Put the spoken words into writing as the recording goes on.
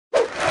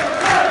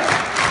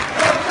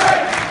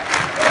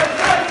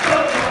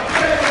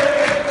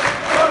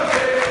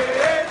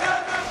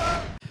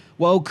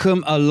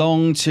Welcome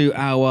along to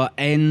our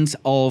end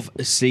of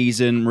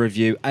season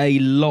review. A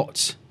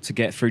lot to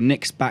get through.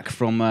 Nick's back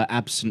from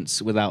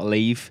absence without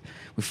leave.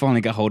 We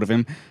finally got hold of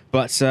him.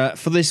 But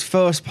for this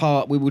first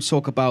part, we will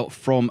talk about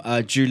from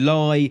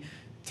July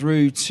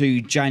through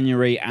to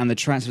January and the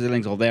transfer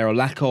dealings, or there or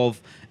lack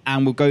of,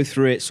 and we'll go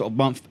through it sort of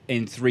month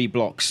in 3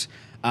 blocks.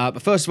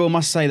 But first of all, I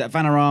must say that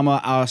Vanarama,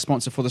 our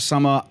sponsor for the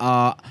summer,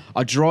 are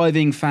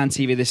driving Fan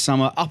TV this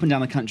summer up and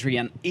down the country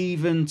and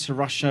even to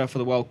Russia for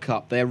the World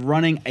Cup. They're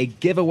running a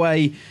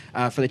giveaway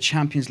for the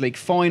Champions League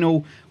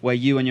final where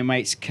you and your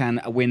mates can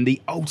win the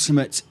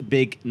ultimate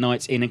big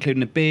night in,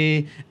 including a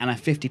beer and a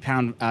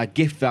 £50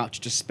 gift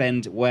voucher to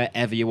spend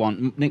wherever you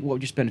want. Nick, what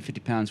would you spend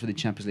 £50 for the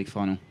Champions League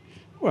final?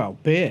 Well,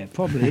 beer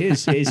probably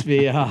is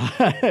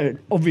the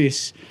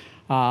obvious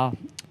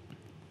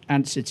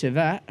answer to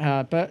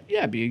that, but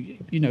yeah,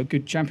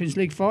 good Champions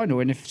League final,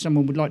 and if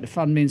someone would like to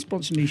fund me and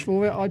sponsor me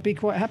for it, I'd be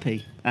quite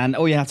happy. And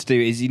all you have to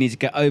do is you need to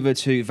get over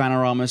to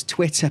Vanarama's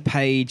Twitter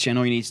page, and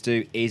all you need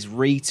to do is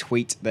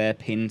retweet their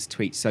pinned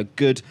tweet. So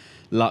good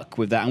luck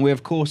with that. And we're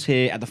of course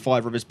here at the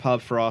Five Rivers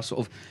Pub for our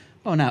sort of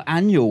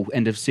annual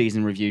end of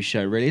season review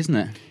show, really, isn't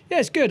it? Yeah,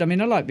 it's good. I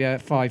mean, I like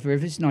the Five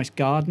Rivers. Nice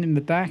garden in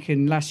the back.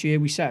 And last year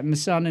we sat in the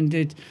sun and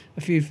did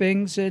a few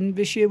things. And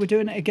this year we're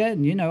doing it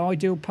again.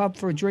 Ideal pub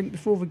for a drink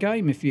before the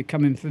game if you're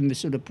coming from the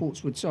sort of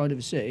Portswood side of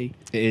the city.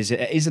 It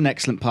is an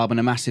excellent pub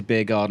and a massive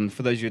beer garden.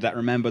 For those of you that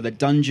remember, the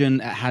Dungeon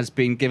has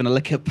been given a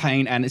lick of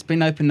paint and it's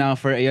been open now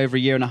for over a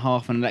year and a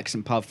half and an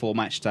excellent pub for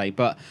match day.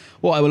 But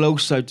what I will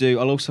also do,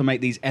 I'll also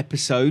make these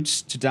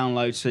episodes to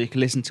download so you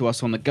can listen to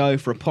us on the go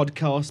for a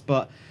podcast.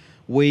 But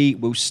we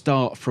will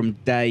start from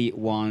day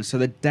one. So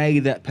the day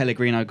that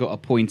Pellegrino got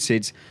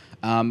appointed.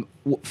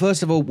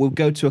 First of all, we'll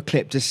go to a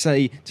clip to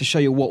show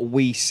you what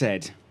we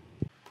said.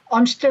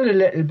 I'm still a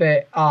little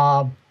bit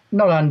not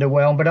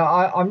underwhelmed, but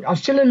I'm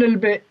still a little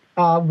bit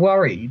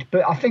worried.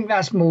 But I think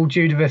that's more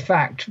due to the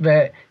fact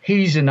that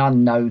he's an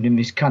unknown in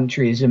this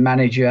country as a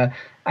manager,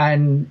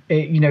 and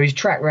his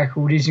track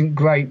record isn't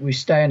great with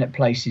staying at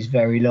places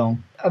very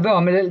long. Although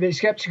I'm a little bit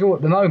sceptical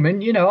at the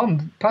moment,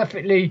 I'm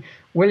perfectly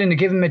willing to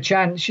give him a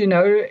chance. He's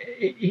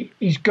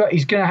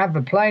going to have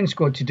the playing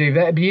squad to do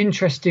that. It'd be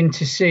interesting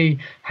to see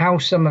how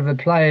some of the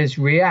players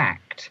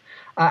react.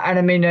 And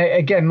I mean,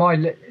 again,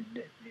 my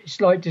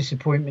slight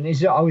disappointment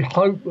is that I would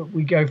hope that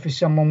we go for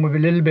someone with a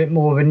little bit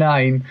more of a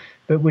name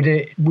that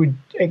would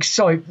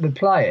excite the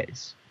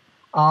players.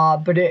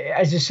 But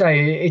as I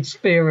say, it's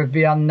fear of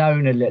the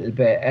unknown a little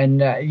bit.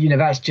 And,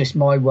 that's just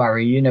my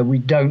worry. We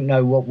don't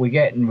know what we're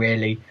getting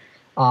really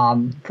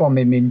from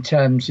him in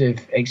terms of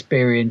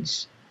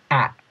experience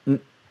at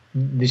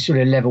the sort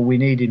of level we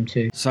need him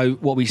to. So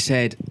what we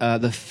said,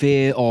 the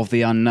fear of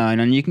the unknown,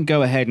 and you can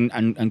go ahead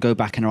and go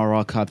back in our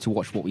archive to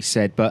watch what we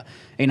said. But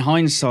in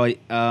hindsight,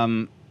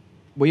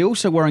 we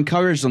also were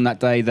encouraged on that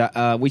day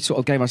that we sort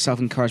of gave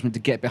ourselves encouragement to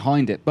get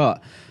behind it.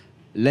 But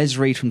Les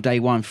Reed from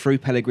day one threw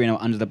Pellegrino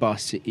under the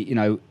bus.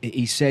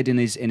 He said in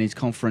his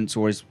conference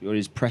or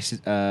his press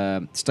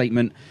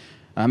statement,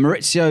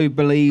 Maurizio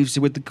believes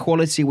with the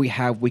quality we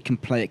have, we can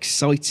play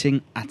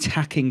exciting,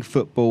 attacking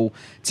football,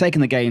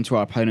 taking the game to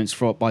our opponents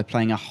by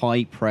playing a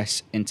high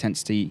press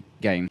intensity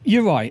game.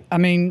 You're right. I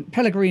mean,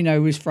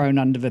 Pellegrino was thrown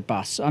under the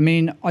bus. I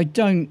mean,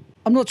 I'm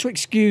not to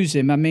excuse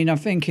him. I mean, I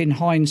think in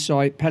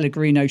hindsight,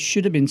 Pellegrino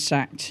should have been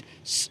sacked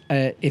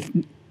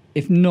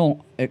if not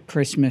at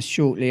Christmas,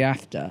 shortly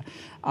after.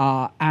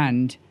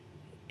 And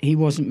he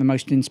wasn't the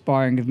most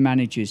inspiring of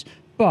managers.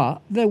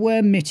 But there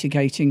were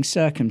mitigating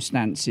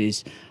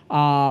circumstances.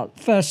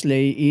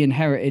 Firstly, he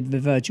inherited the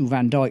Virgil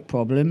van Dijk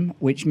problem,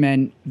 which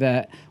meant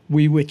that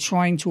we were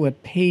trying to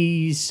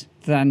appease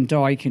Van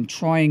Dijk and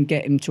try and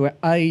get him to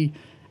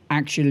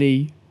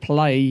actually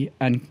play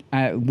and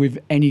with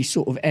any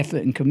sort of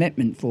effort and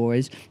commitment for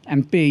us,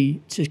 and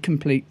B, to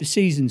complete the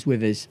seasons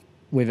with us.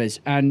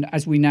 And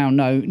as we now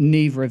know,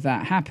 neither of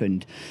that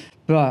happened.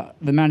 But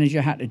the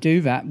manager had to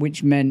do that,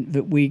 which meant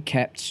that we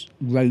kept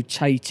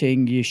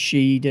rotating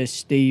Yoshida,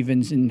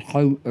 Stevens and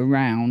Holt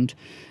around,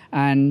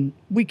 and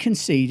we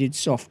conceded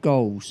soft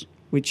goals,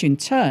 which in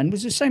turn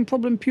was the same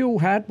problem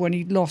Puel had when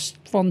he lost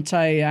Fonte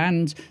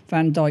and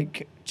Van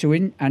Dijk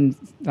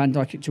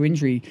to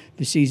injury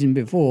the season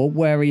before,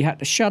 where he had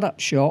to shut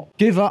up shop,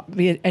 give up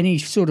any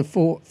sort of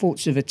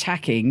thoughts of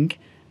attacking,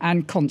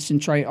 and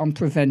concentrate on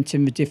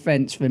preventing the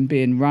defence from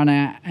being run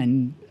at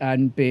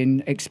and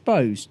being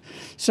exposed.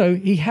 So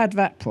he had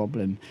that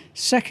problem.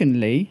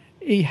 Secondly,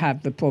 he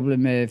had the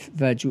problem of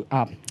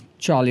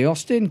Charlie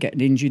Austin getting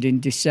injured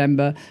in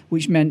December,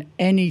 which meant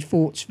any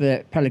thoughts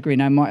that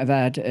Pellegrino might have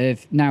had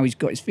of now he's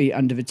got his feet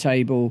under the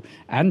table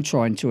and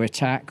trying to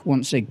attack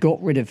once they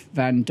got rid of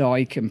Van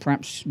Dijk and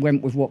perhaps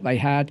went with what they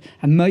had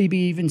and maybe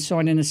even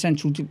signing a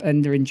central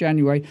defender in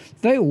January,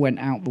 they all went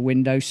out the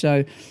window.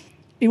 So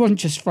he wasn't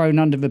just thrown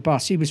under the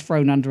bus, he was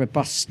thrown under a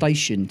bus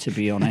station, to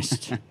be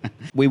honest.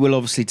 We will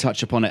obviously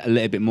touch upon it a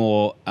little bit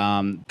more.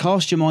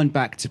 Cast your mind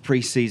back to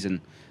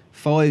pre-season.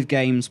 5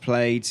 games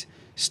played,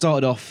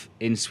 Started off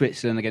in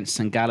Switzerland against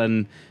St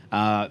Gallen,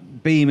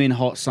 beaming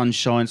hot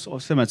sunshine, sort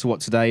of similar to what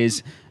today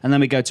is. And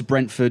then we go to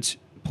Brentford,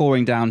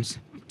 pouring down,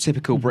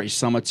 typical British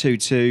summer,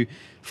 2-2,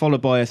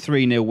 followed by a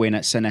 3-0 win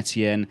at Saint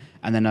Etienne,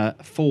 and then a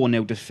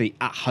 4-0 defeat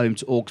at home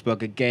to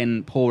Augsburg,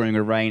 again pouring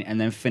with rain,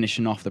 and then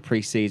finishing off the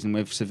pre-season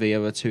with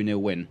Sevilla, a 2-0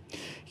 win.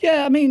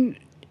 Yeah, I mean,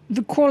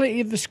 the quality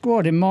of the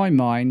squad, in my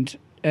mind,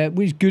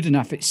 was good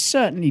enough. It's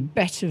certainly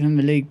better than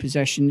the league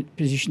position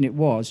it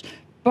was,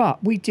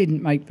 but we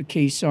didn't make the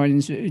key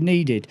signings that we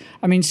needed.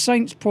 I mean,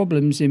 Saints'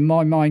 problems, in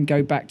my mind,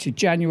 go back to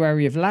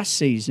January of last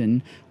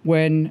season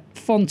when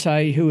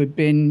Fonte, who had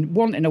been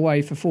wanting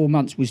away for 4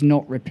 months, was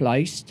not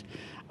replaced.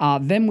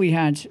 Then we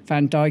had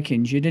Van Dijk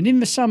injured, and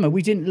in the summer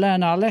we didn't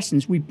learn our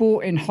lessons. We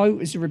brought in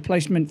Hope as a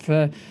replacement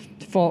for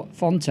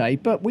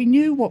Fonte, but we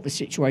knew what the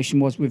situation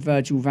was with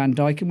Virgil van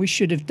Dijk, and we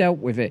should have dealt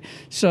with it.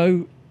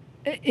 So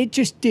it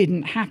just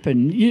didn't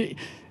happen. You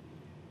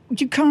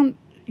can't.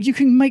 You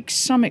can make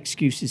some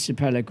excuses to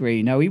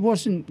Pellegrino. He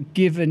wasn't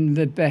given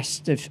the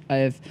best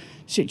of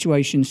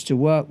situations to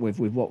work with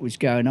what was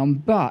going on,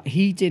 but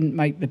he didn't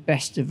make the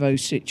best of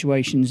those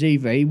situations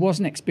either. He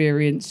wasn't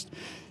experienced.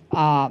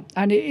 And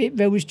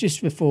there was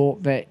just the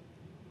thought that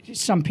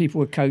some people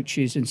were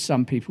coaches and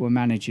some people were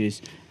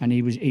managers, and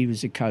he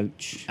was a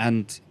coach.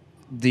 And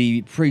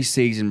the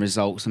pre-season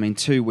results, I mean,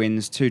 2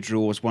 wins, 2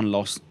 draws, 1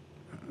 loss,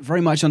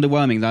 very much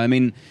underwhelming though. I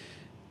mean,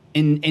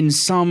 in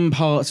some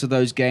parts of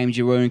those games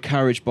you were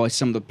encouraged by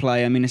some of the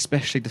play. I mean,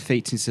 especially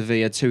defeating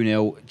Sevilla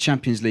 2-0,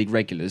 Champions League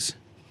regulars.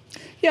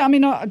 Yeah, I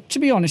mean, to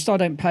be honest, I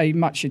don't pay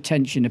much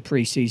attention to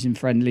pre-season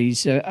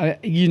friendlies.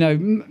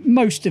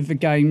 Most of the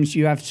games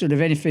you have sort of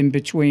anything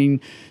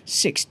between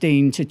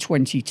 16 to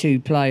 22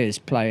 players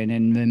playing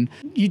in them.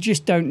 You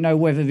just don't know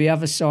whether the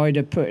other side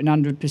are putting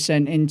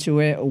 100% into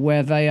it or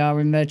where they are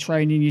in their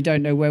training. You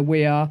don't know where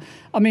we are.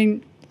 I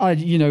mean,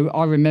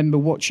 I remember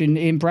watching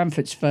Ian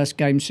Branford's first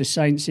games for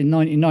Saints in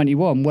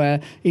 1991,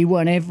 where he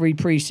won every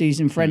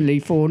pre-season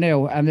friendly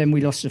 4-0, and then we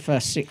lost the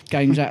first 6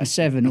 games out of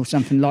 7 or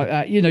something like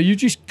that. You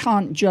just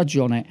can't judge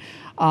on it.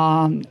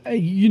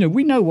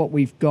 We know what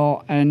we've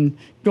got, and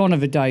gone are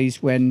the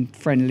days when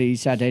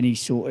friendlies had any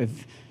sort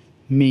of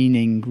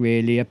meaning,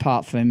 really,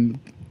 apart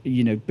from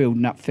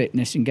building up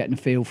fitness and getting a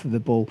feel for the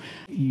ball.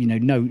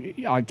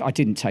 I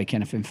didn't take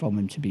anything from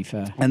him, to be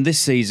fair. And this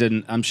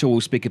season, I'm sure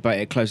we'll speak about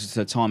it closer to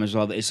the time as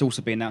well, that it's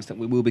also been announced that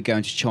we will be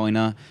going to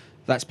China.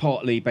 That's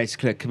partly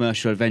basically a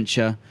commercial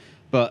adventure.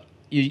 But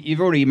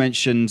you've already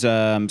mentioned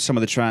some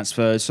of the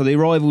transfers. So the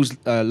arrivals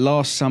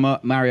last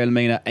summer, Mario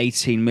Lemina,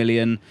 18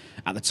 million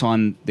at the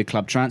time, the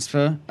club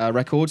transfer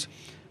record.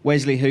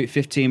 Wesley Hoedt,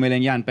 15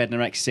 million. Jan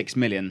Bednarek, 6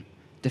 million.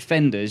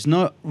 Defenders,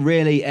 not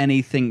really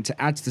anything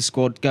to add to the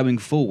squad going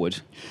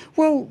forward.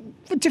 Well,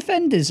 the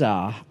defenders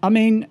are. I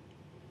mean,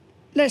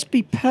 let's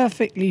be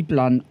perfectly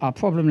blunt. Our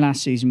problem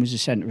last season was the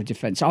centre of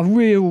defence. Our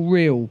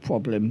real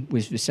problem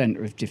was the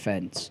centre of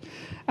defence.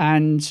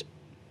 And,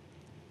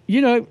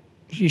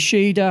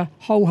 Yoshida,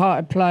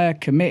 wholehearted player,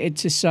 committed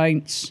to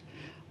Saints,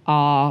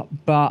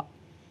 but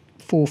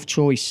 4th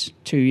choice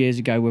 2 years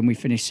ago when we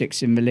finished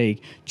 6th in the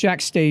league. Jack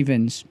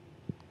Stevens,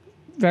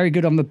 very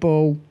good on the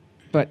ball,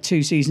 but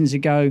 2 seasons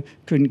ago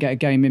couldn't get a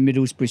game in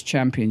Middlesbrough's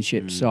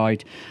Championship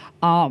side.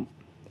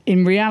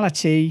 In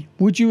reality,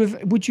 would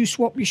you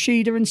swap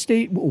Yoshida and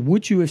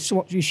would you have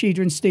swapped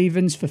Yoshida and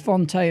Stevens for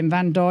Fonte and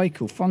Van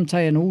Dijk, or Fonte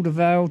and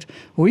Alderweireld,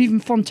 or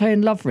even Fonte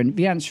and Lovren?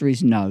 The answer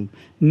is no.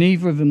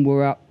 Neither of them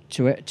were up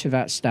to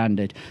that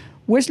standard.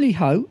 Wesley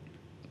Hoedt,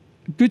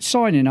 good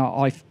signing,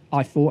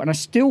 I thought, and I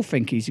still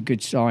think he's a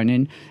good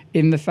signing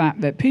in the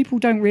fact that people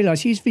don't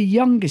realise he's the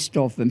youngest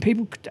of them.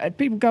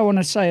 People go on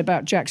and say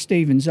about Jack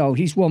Stevens,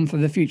 he's one for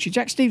the future.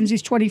 Jack Stevens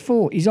is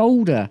 24. He's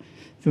older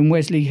than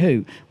Wesley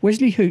Hoedt.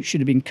 Wesley Hoedt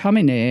should have been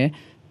coming here,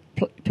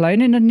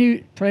 playing in a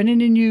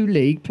new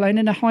league, playing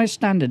in a higher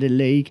standard of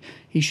league.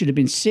 He should have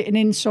been sitting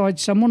inside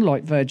someone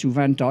like Virgil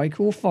van Dijk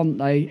or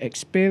Fonte,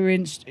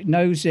 experienced,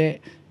 knows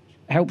it,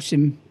 helps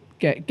him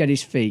get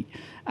his feet.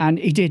 And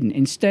he didn't.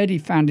 Instead, he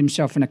found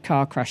himself in a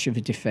car crash of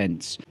a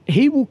defence.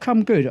 He will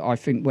come good, I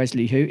think,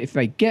 Wesley Hoedt. If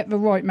they get the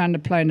right man to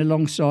playing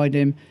alongside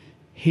him,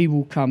 he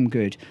will come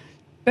good.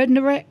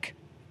 Bednarek,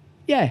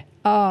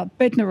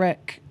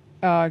 Bednarek.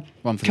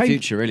 One for the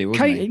future, really,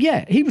 wasn't he?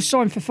 Yeah, he was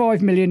signed for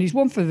 5 million. He's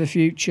one for the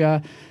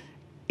future.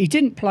 He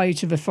didn't play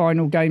to the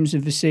final games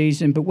of the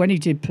season, but when he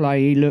did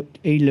play,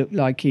 he looked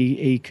like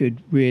he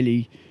could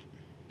really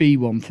be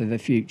one for the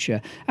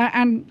future.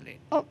 And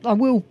I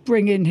will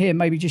bring in here,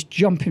 maybe just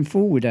jumping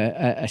forward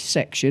a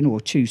section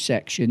or 2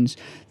 sections,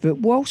 that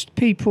whilst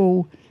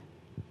people,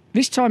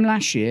 this time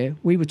last year,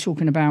 we were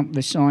talking about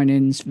the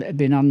signings that had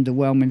been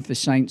underwhelming for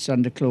Saints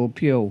under Claude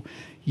Puel,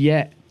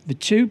 yet the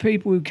 2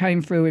 people who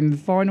came through in the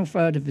final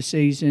third of the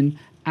season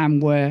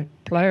and were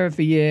Player of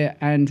the Year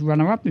and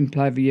runner-up in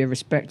Player of the Year,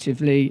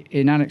 respectively,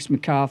 in Alex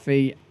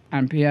McCarthy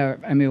and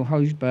Pierre-Emile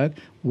Højbjerg,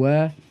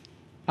 were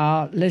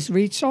Les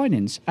Reed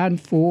signings and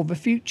for the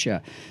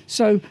future.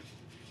 So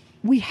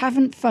we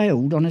haven't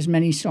failed on as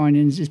many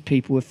signings as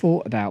people have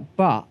thought about,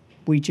 but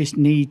we just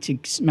need to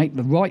make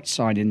the right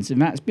signings,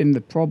 and that's been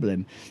the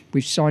problem.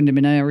 We've signed them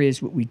in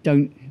areas where we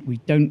don't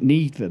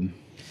need them.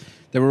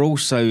 There were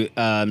also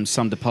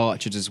some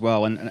departures as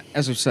well, and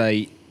as I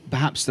say,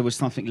 perhaps there was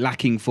something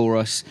lacking for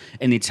us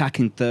in the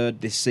attacking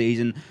third this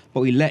season, but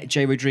we let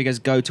Jay Rodriguez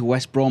go to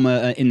West Brom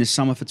in the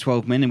summer for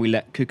 12 million, and we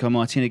let Cuco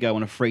Martina go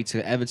on a free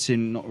to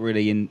Everton, not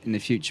really in the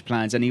future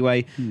plans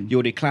anyway.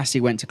 Jordi Clasie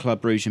went to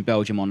Club Brugge in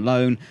Belgium on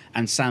loan,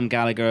 and Sam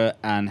Gallagher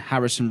and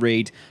Harrison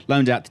Reed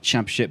loaned out to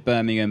Championship,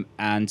 Birmingham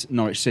and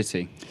Norwich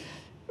City.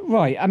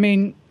 Right, I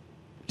mean,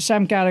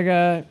 Sam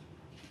Gallagher,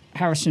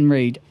 Harrison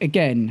Reed,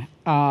 again,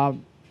 I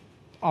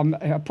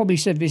probably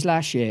said this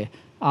last year,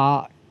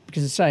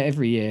 because I say it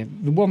every year.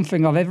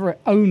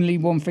 Only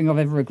one thing I've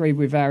ever agreed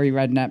with Harry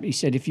Redknapp. He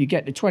said, if you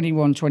get to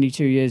 21,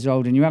 22 years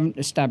old and you haven't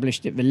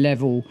established at the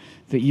level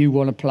that you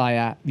want to play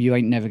at, you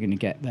ain't never going to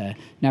get there.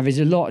 Now, there's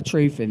a lot of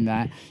truth in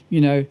that.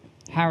 You know,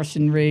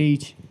 Harrison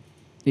Reed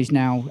is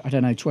now,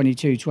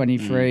 22,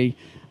 23.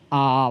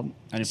 Only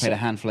played a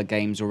handful of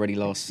games already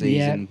last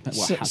season. Yeah.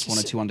 Perhaps 1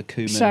 or 2 under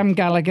Koeman. Sam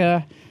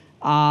Gallagher,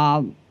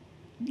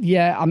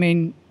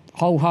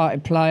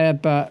 wholehearted player,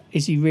 but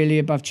is he really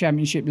above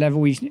Championship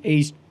level?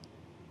 He's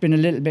been a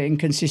little bit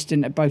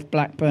inconsistent at both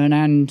Blackburn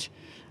and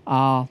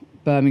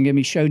Birmingham.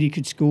 He showed he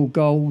could score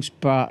goals,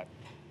 but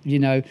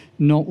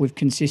not with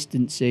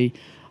consistency.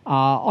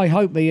 I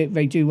hope they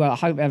do well. I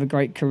hope they have a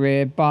great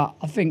career, but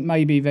I think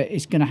maybe that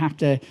it's going to have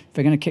to, if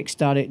they're going to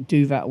kickstart it,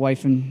 do that away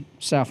from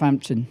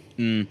Southampton.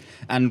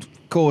 And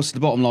of course,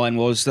 the bottom line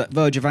was that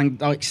Virgil van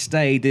Dijk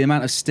stayed. The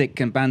amount of stick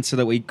and banter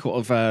that we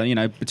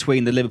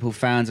between the Liverpool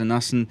fans and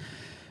us, and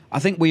I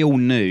think we all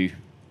knew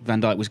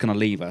Van Dijk was going to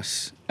leave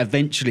us.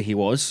 Eventually, he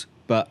was.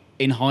 But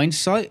in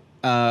hindsight,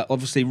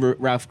 obviously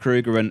Ralph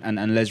Kruger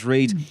and Les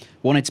Reed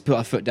wanted to put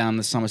our foot down in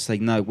the summer,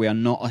 saying, no, we are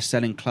not a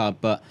selling club.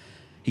 But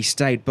he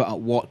stayed. But at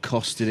what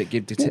cost did it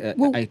give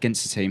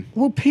against the team?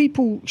 Well,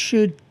 people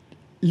should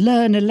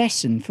learn a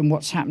lesson from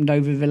what's happened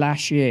over the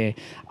last year.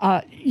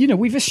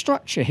 We've a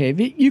structure here.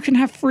 You can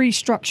have 3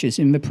 structures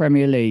in the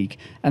Premier League.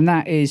 And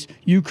that is,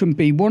 you can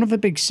be one of the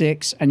big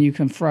 6 and you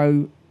can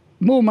throw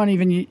more money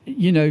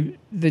than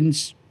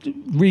than's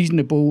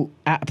reasonable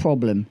at a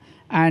problem.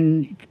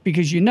 And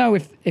because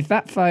if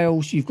that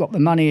fails, you've got the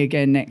money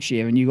again next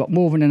year and you've got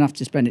more than enough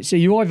to spend it. So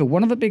you're either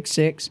one of the big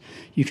 6,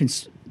 you can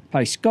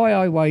pay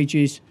sky-high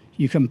wages,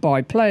 you can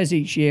buy players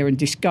each year and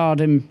discard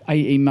them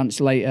 18 months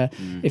later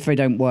if they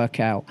don't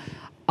work out.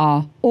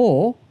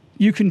 Or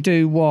you can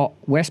do what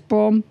West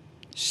Brom,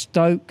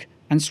 Stoke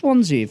and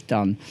Swansea have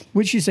done,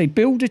 which is they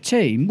build a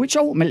team which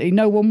ultimately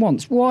no one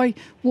wants. Why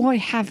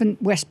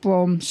haven't West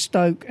Brom,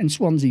 Stoke and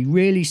Swansea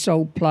really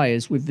sold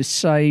players with the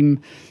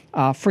same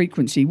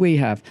frequency we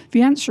have?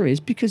 The answer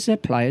is because their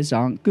players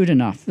aren't good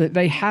enough, that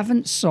they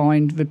haven't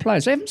signed the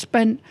players. They haven't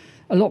spent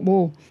a lot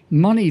more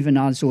money than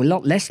us, or a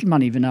lot less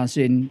money than us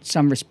in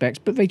some respects,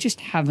 but they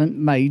just haven't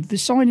made the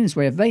signings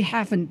where they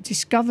haven't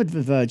discovered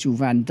the Virgil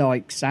van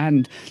Dijks,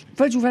 and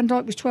Virgil van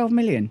Dijk was 12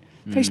 million.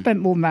 They spent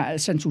more than that at a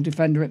central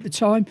defender at the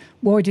time.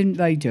 Why didn't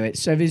they do it?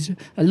 So there's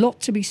a lot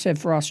to be said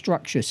for our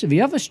structure. So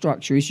the other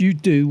structure is you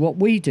do what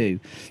we do.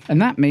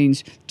 And that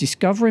means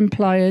discovering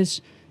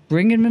players,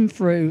 bringing them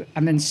through,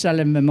 and then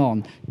selling them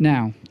on.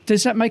 Now,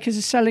 does that make us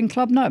a selling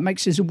club? No, it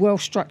makes us a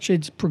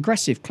well-structured,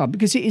 progressive club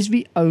because it is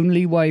the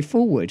only way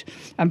forward.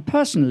 And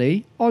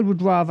personally, I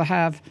would rather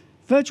have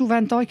Virgil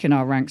van Dijk in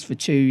our ranks for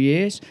 2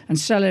 years and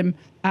sell him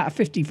at a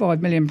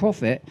 55 million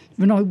profit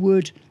than I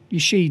would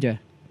Yoshida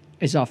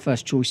as our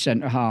first choice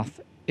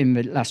centre-half in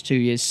the last 2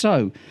 years.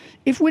 So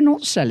if we're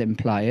not selling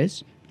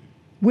players,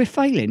 we're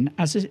failing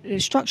as a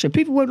structure.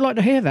 People won't like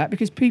to hear that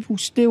because people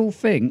still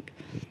think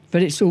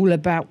that it's all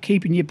about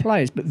keeping your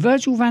players. But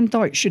Virgil van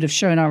Dijk should have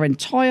shown our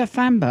entire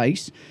fan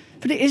base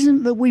that it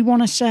isn't that we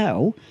want to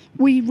sell.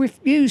 We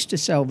refused to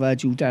sell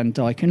Virgil van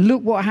Dijk, and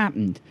look what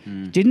happened.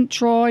 Didn't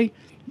try.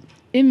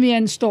 In the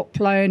end, stopped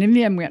playing. In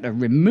the end, we had to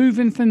remove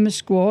him from the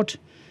squad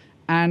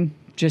and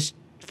just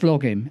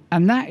flog him.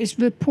 And that is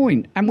the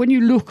point. And when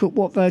you look at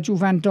what Virgil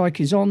van Dijk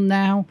is on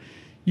now,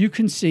 you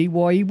can see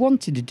why he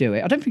wanted to do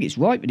it. I don't think it's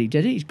right that he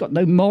did it. He's got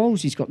no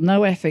morals, he's got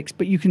no ethics,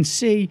 but you can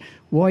see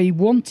why he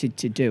wanted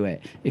to do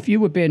it. If you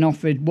were being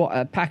offered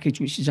a package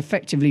which is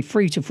effectively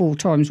 3 to 4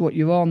 times what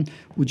you're on,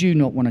 would you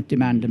not want to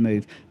demand a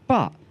move?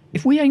 But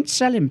if we ain't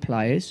selling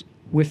players,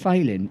 we're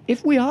failing.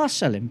 If we are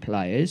selling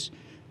players,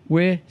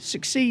 we're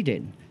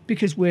succeeding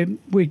because we're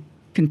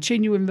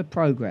continuing the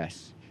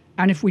progress.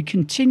 And if we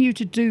continue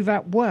to do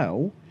that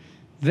well,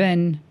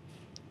 then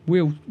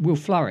we'll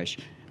flourish.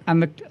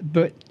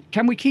 But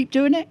can we keep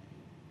doing it?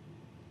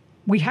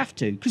 We have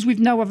to, because we've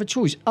no other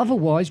choice.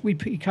 Otherwise, we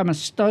become a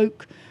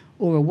Stoke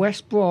or a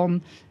West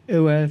Brom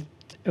who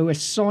are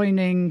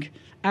signing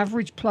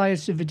average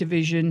players of the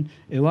division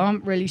who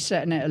aren't really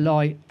setting it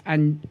alight,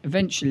 and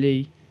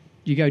eventually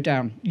you go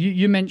down.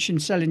 You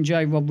mentioned selling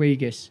Jay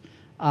Rodriguez.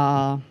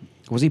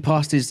 Was he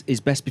past his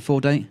best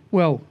before date?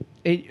 Well,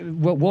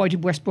 why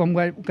did West Brom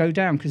go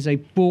down? Because they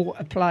bought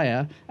a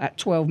player at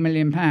 £12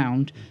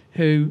 million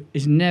who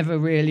has never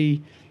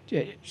really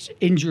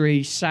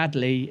injury,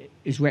 sadly,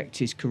 has wrecked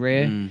his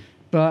career.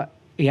 But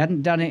he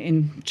hadn't done it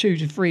in 2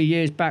 to 3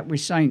 years back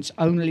with Saints,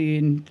 only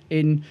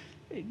in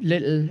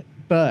little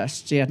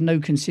bursts. He had no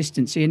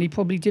consistency, and he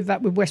probably did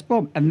that with West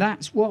Brom. And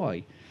that's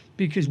why,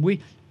 because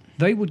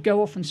they would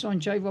go off and sign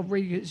Jay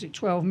Rodriguez at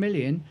 12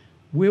 million.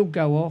 We'll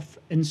go off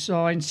and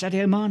sign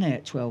Sadio Mane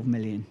at 12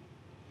 million.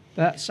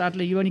 But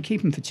sadly, you only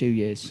keep him for 2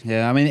 years.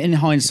 Yeah, I mean, in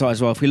hindsight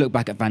as well, if we look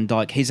back at Van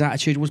Dijk, his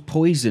attitude was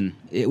poison.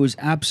 It was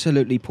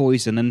absolutely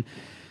poison. And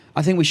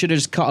I think we should have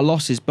just cut our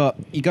losses. But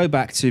you go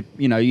back to,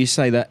 you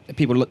say that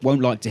people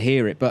won't like to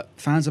hear it, but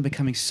fans are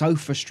becoming so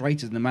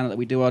frustrated in the manner that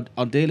we do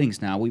our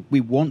dealings now.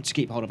 We want to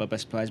keep hold of our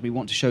best players. We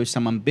want to show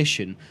some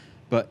ambition.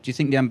 But do you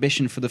think the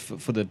ambition for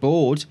the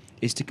board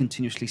is to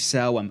continuously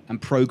sell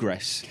and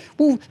progress?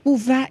 Well,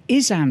 that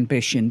is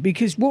ambition,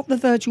 because what the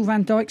Virgil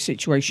van Dijk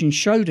situation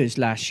showed us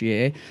last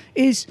year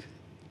is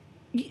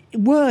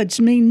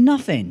words mean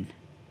nothing.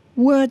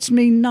 Words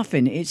mean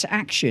nothing. It's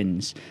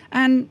actions.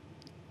 And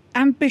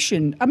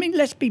ambition, I mean,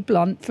 let's be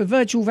blunt, for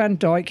Virgil van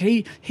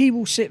Dijk, he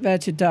will sit there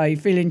today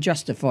feeling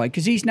justified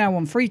because he's now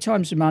on 3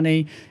 times the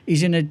money.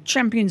 He's in a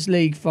Champions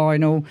League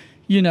final.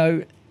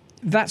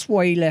 That's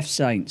why he left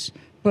Saints.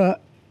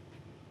 But,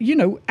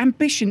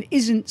 ambition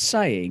isn't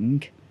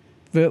saying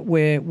that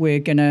we're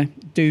going to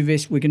do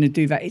this, we're going to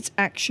do that. It's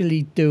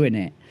actually doing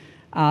it.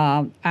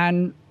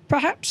 And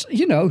perhaps,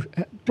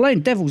 playing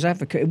devil's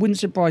advocate, it wouldn't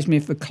surprise me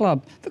if the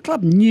club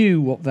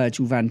knew what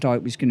Virgil van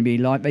Dijk was going to be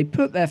like. They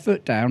put their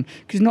foot down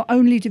because not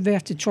only did they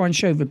have to try and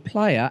show the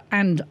player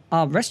and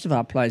our rest of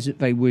our players that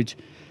they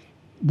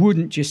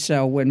wouldn't just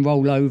sell and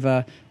roll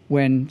over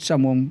when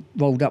someone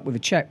rolled up with a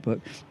checkbook,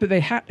 but they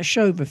had to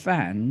show the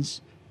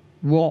fans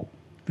what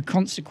the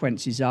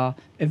consequences are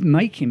of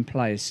making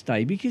players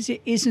stay, because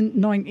it isn't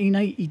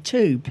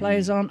 1982.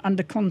 Players aren't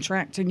under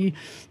contract and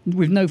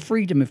with no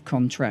freedom of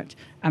contract.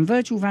 And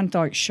Virgil van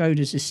Dijk showed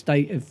us a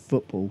state of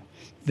football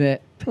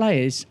that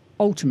players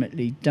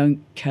ultimately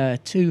don't care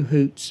 2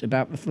 hoots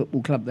about the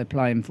football club they're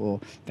playing for.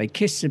 They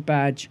kiss the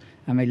badge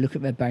and they look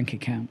at their bank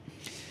account.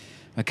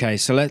 Okay,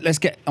 so let's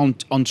get on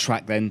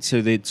track then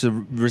to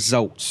the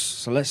results.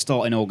 So let's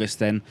start in August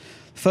then.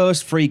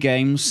 First 3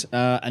 games,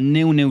 a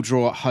 0-0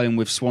 draw at home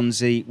with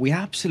Swansea. We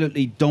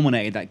absolutely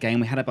dominated that game.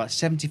 We had about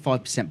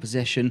 75%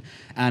 possession,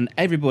 and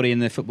everybody in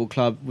the football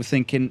club were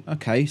thinking,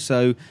 okay,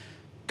 so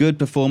good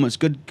performance,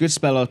 good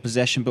spell of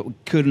possession, but we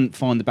couldn't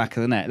find the back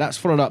of the net. That's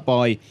followed up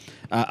by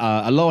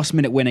a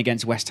last-minute win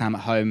against West Ham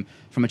at home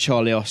from a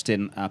Charlie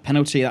Austin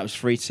penalty. That was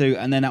 3-2,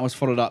 and then that was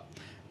followed up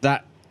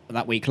that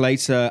week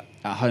later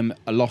at home,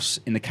 a loss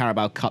in the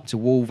Carabao Cup to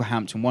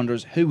Wolverhampton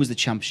Wanderers. Who was the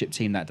Championship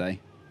team that day?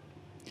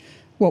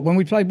 What, when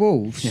we played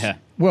Wolves? Yeah.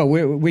 Well,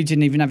 we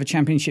didn't even have a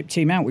Championship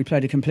team out. We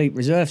played a complete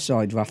reserve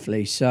side,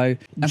 roughly. So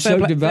did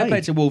they. Fair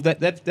play to Wolves.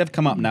 They've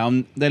come up now,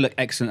 and they look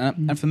excellent.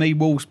 And for me,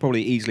 Wolves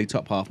probably easily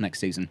top half next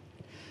season.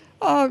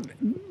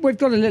 We've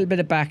got a little bit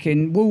of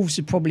backing. Wolves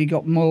have probably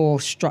got more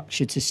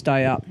structure to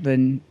stay up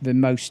than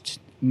most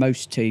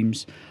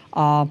teams.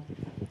 To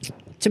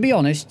be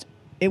honest,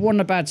 it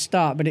wasn't a bad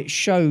start, but it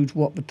showed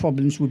what the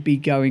problems would be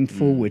going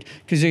forward.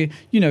 Because,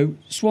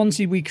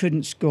 Swansea, we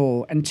couldn't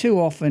score. And too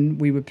often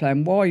we were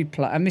playing wide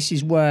play. And this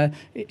is where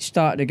it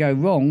started to go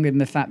wrong, in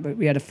the fact that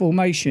we had a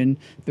formation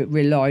that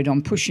relied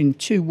on pushing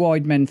 2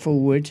 wide men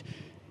forward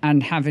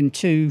and having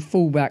 2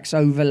 fullbacks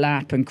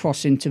overlap and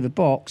cross into the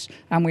box.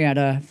 And we had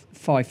a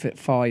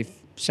 5'5"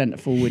 centre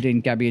forward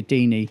in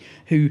Gabbiadini,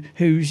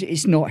 who's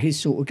it's not his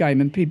sort of game.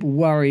 And people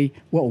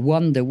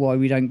wonder why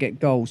we don't get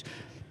goals.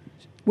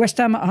 West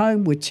Ham at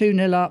home, we're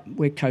 2-0 up,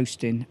 we're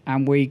coasting,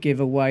 and we give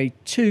away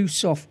 2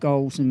 soft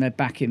goals and they're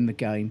back in the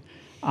game.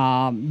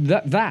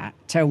 That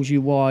tells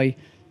you why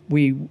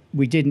we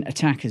didn't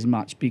attack as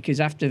much, because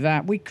after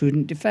that we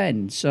couldn't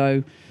defend.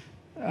 So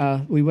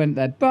we went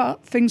there.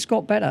 But things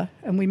got better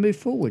and we moved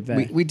forward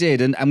there. We did,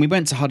 and we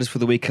went to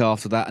Huddersfield the week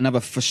after that. Another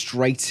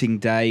frustrating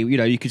day.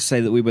 You could say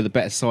that we were the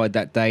better side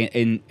that day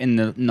in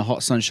the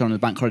hot sunshine on the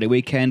bank holiday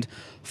weekend,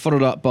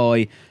 followed up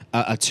by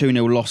a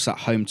 2-0 loss at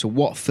home to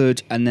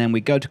Watford, and then we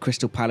go to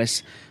Crystal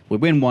Palace. We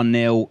win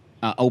 1-0,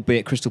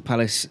 albeit Crystal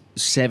Palace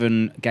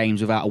 7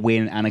 games without a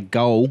win and a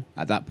goal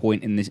at that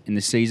point in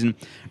the season.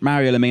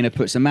 Mario Lemina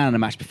puts a man of the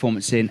match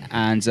performance in,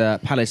 and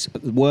Palace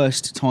at the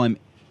worst time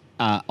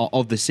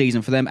of the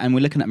season for them. And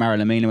we're looking at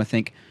Mario Lemina, I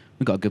think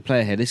we've got a good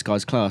player here. This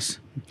guy's class.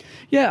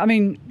 Yeah, I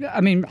mean,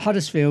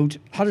 Huddersfield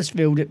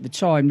at the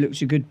time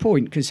looks a good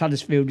point, because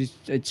Huddersfield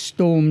had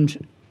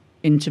stormed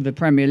into the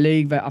Premier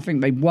League. I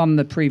think they won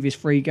the previous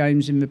 3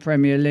 games in the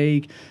Premier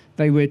League.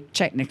 They were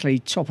technically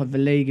top of the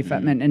league, if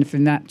that meant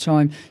anything that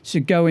time. So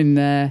going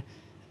there,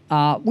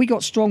 we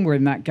got stronger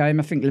in that game.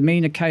 I think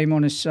Lemina came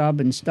on as sub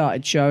and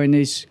started showing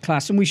his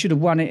class, and we should have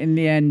won it in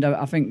the end.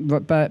 I think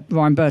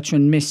Ryan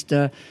Bertrand missed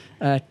a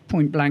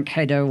point-blank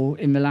header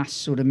in the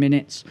last sort of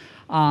minutes.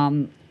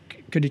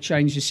 Could have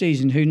changed the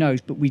season, who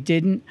knows? But we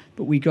didn't.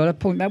 But we got a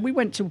point there. We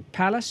went to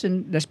Palace,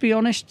 and let's be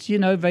honest,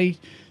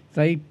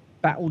 they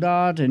battled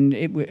hard, and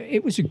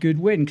it was a good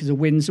win, because a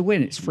win's a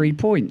win. It's 3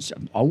 points.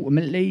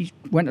 Ultimately,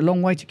 went a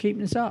long way to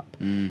keeping us up.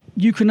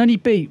 You can only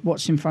beat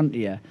what's in front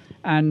of you.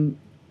 And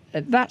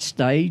at that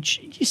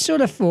stage, you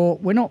sort of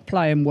thought, we're not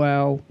playing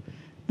well.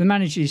 The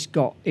manager's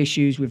got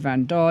issues with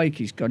Van Dijk.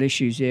 He's got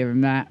issues here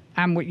and that.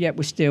 And yet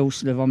we're still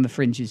sort of on the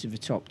fringes of the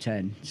top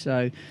 10.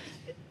 So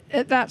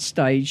at that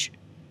stage,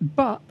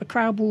 but the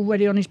crowd were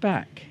already on his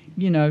back.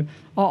 You know,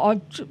 I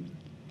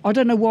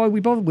don't know why we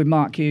bothered with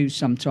Mark Hughes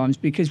sometimes,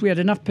 because we had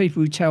enough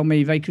people who tell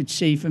me they could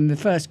see from the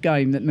first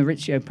game that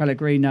Maurizio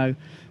Pellegrino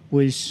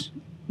was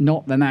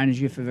not the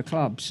manager for the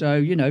club. So,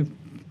 you know,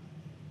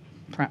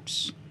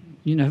 perhaps,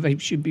 you know, they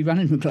should be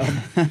running the club.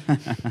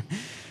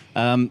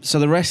 So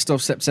the rest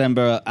of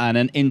September and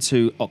then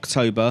into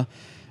October,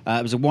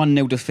 it was a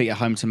 1-0 defeat at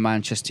home to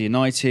Manchester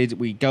United.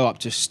 We go up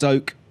to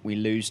Stoke. We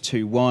lose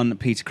 2-1.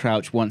 Peter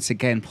Crouch once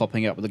again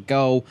popping up with a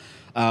goal.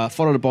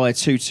 Followed by a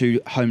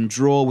 2-2 home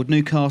draw with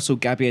Newcastle.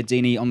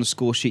 Gabbiadini on the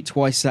score sheet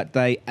twice that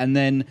day. And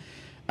then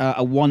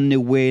a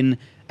 1-0 win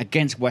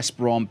against West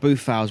Brom.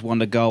 Boufal's won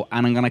the goal.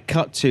 And I'm going to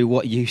cut to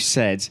what you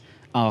said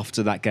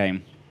after that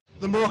game.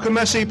 The Moroccan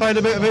Messi paid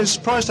a bit of his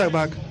price tag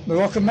back.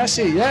 Moroccan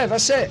Messi, yeah,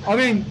 that's it. I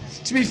mean,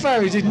 to be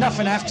fair, he did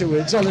nothing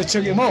afterwards. Ola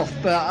took him off.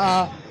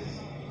 But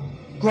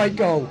great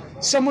goal.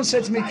 Someone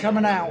said to me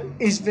coming out,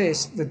 is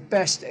this the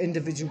best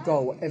individual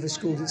goal ever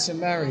scored at St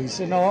Mary's?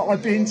 And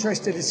I'd be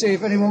interested to see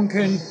if anyone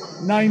can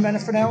name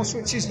anything else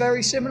which is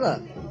very similar.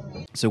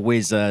 So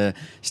Wiz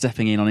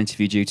stepping in on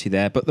interview duty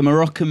there. But the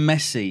Moroccan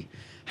Messi,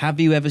 have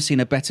you ever seen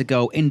a better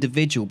goal,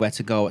 individual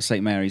better goal at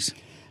St Mary's?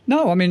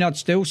 No, I mean, I'd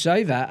still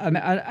say that.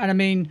 I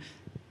mean,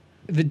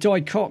 the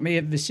dichotomy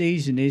of the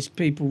season is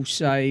people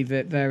say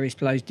that various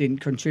players didn't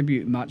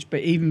contribute much, but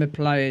even the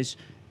players,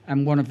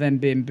 and one of them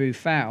being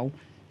Boufal,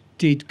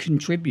 did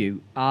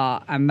contribute,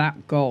 and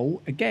that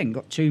goal again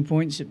got 2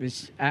 points. It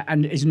was,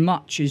 and as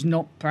much as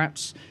not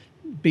perhaps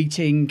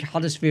beating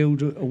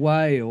Huddersfield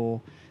away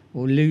or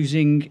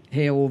losing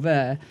here or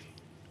there,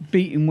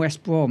 beating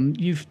West Brom,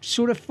 you've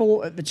sort of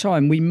thought at the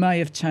time we may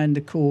have turned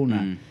the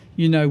corner.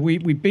 You know, we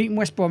beaten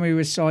West Brom, who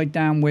was side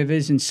down with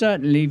us, and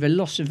certainly the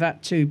loss of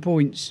that 2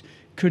 points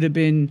could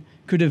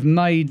have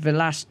made the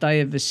last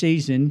day of the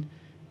season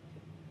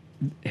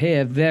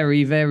here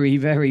very, very,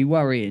 very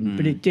worrying,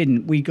 but it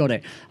didn't. We got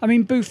it. I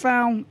mean,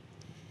 Boufal,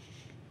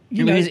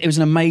 it was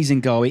an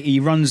amazing goal.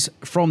 He runs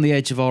from the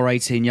edge of our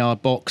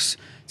 18-yard box,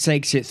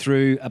 takes it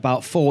through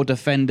about 4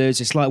 defenders.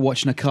 It's like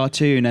watching a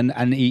cartoon,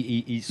 and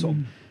he sort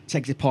of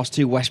takes it past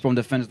 2 West Brom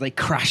defenders. They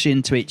crash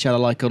into each other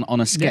like on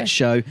a sketch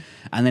show,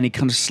 and then he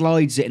kind of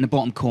slides it in the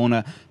bottom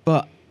corner.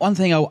 But one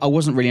thing I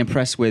wasn't really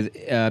impressed with,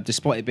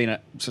 despite it being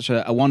such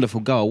a wonderful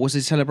goal, was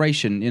his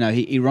celebration. You know,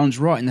 he runs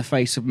right in the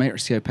face of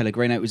Maurizio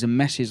Pellegrino. It was a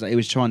message that he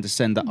was trying to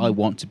send that I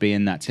want to be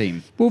in that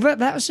team. Well,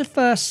 that was the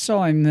first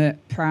sign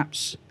that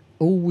perhaps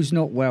all was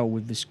not well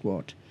with the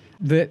squad.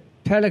 That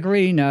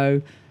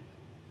Pellegrino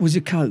was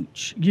a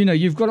coach. You know,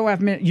 you've got to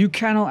admit, you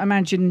cannot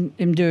imagine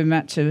him doing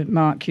that to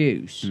Mark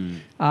Hughes.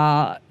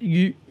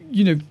 You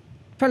know,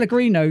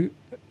 Pellegrino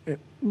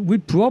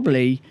would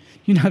probably,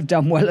 you know, have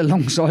done well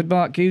alongside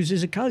Mark Hughes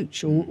as a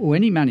coach or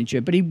any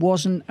manager, but he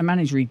wasn't a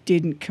manager. He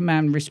didn't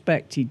command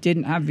respect. He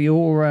didn't have the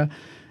aura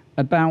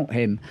about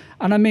him.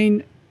 And I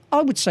mean,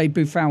 I would say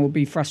Boufal would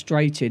be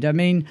frustrated. I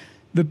mean,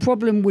 the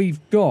problem we've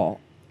got,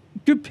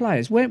 good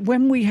players.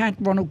 When we had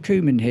Ronald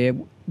Koeman here,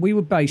 we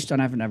were based on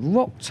having a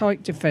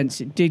rock-tight defence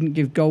that didn't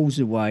give goals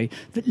away,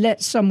 that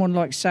let someone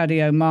like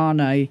Sadio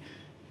Mane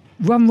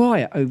run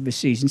riot over the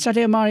season.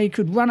 Sadio Mane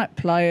could run at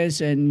players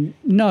and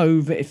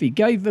know that if he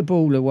gave the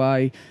ball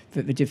away,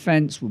 that the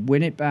defence would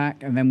win it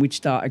back and then we'd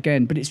start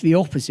again. But it's the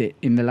opposite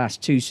in the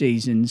last 2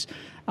 seasons.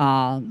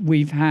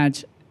 We've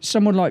had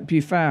someone like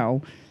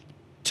Boufal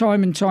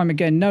time and time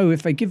again know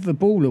if they give the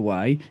ball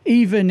away,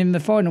 even in the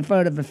final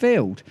third of the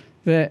field,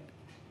 that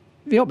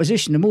the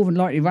opposition are more than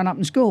likely to run up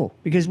and score,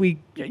 because we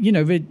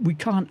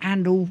can't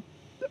handle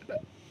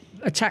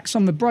attacks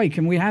on the break,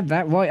 and we had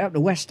that right up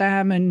to West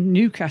Ham and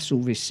Newcastle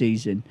this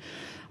season.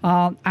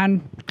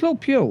 And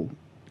Claude Puel,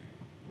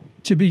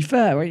 to be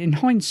fair, in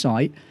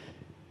hindsight,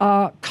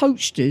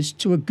 coached us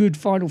to a good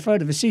final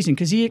third of the season,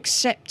 because he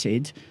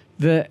accepted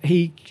that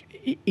he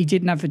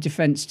didn't have the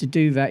defence to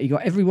do that. He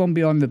got everyone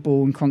behind the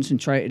ball and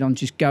concentrated on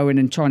just going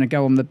and trying to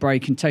go on the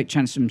break and take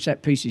chances from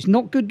set pieces.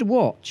 Not good to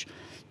watch,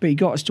 but he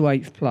got us to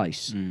 8th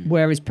place.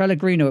 Whereas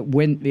Pellegrino, it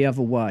went the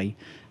other way.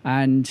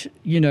 And,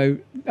 you know,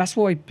 that's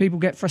why people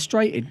get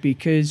frustrated,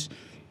 because,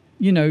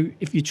 you know,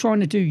 if you're trying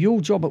to do your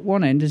job at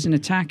one end as an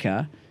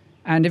attacker,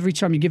 and every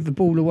time you give the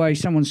ball away,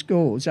 someone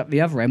scores at the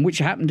other end, which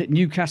happened at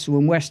Newcastle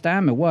and West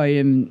Ham away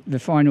in the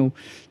final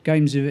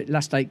games of it,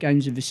 last 8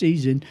 games of the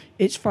season,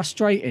 it's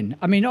frustrating.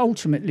 I mean,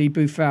 ultimately,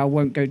 Boufal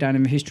won't go down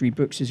in the history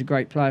books as a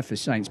great player for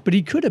Saints, but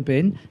he could have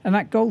been, and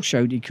that goal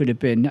showed he could have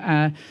been.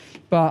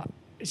 But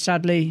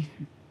sadly,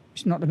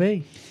 it's not to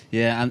be.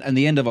 Yeah, and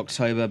the end of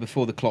October,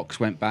 before the clocks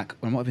went back,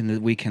 well, it might have been the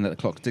weekend that the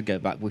clocks did go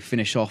back, we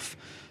finish off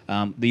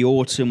The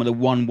autumn with a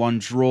 1-1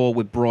 draw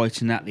with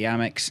Brighton at the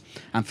Amex.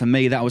 And for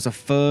me, that was the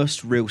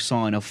first real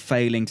sign of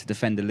failing to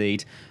defend the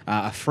lead.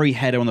 A free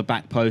header on the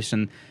back post,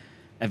 and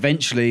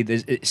eventually,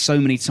 there's so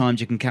many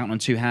times you can count on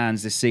two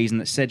hands this season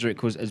that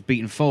Cedric has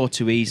beaten far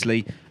too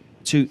easily,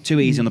 too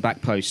easy on the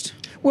back post.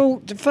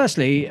 Well,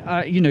 firstly,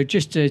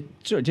 just to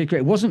sort of agree,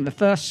 it wasn't the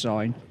first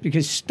sign,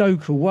 because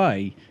Stoke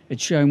away had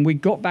shown we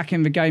got back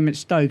in the game at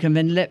Stoke and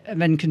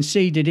then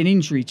conceded in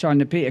injury time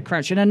to Peter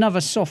Crouch and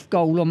another soft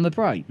goal on the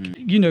break.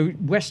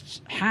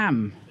 West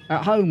Ham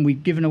at home,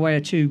 we'd given away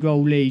a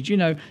 2-goal lead.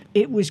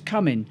 It was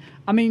coming.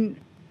 I mean,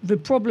 the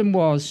problem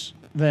was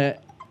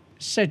that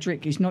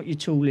Cedric is not your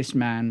tallest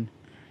man,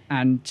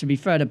 and to be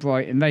fair to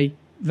Brighton,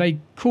 they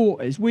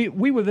caught us. We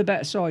were the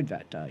better side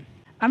that day.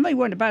 And they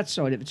weren't a bad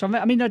side at the time.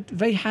 I mean,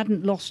 they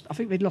hadn't lost. I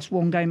think they'd lost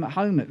one game at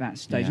home at that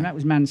stage, and that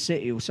was Man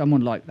City or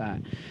someone like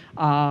that.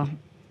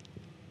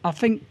 I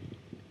think,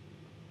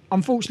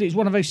 unfortunately, it's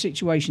one of those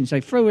situations. They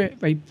threw it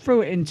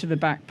into the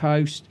back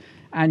post,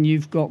 and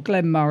you've got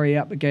Glenn Murray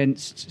up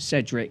against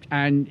Cedric,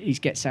 and he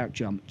gets out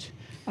jumped.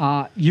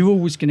 You're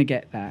always going to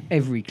get that.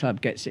 Every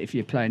club gets it if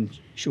you're playing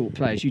short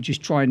players. You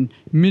just try and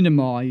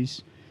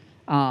minimise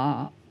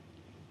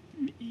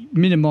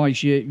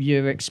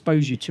your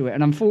exposure to it,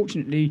 and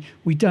unfortunately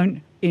we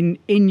don't in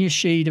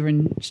Yoshida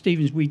and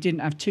Stevens, we didn't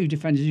have two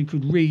defenders who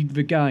could read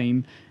the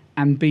game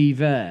and be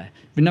there.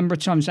 The number of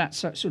times that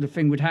sort of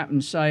thing would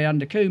happen, say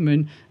under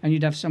Koeman, and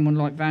you'd have someone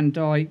like Van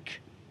Dijk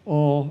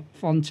or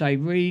Fonte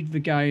read the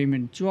game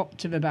and drop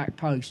to the back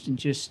post and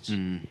just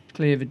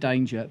clear the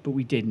danger, but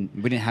we didn't.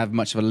 We didn't have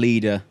much of a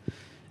leader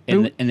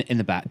in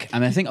the back,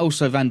 and I think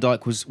also Van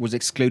Dijk was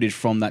excluded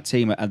from that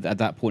team at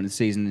that point in the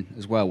season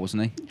as well,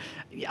 wasn't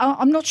he?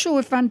 I'm not sure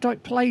if Van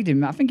Dijk played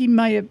him. I think he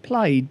may have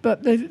played,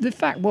 but the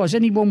fact was,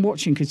 anyone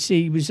watching could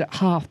see he was at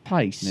half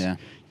pace. Yeah,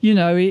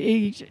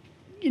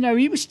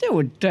 he was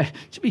still.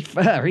 To be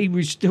fair, he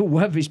was still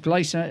worth his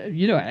place.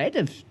 Ahead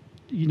of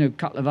a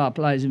couple of our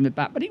players in the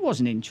back, but he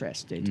wasn't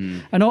interested,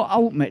 and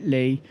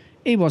ultimately,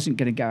 he wasn't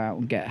going to go out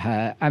and get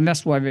hurt, and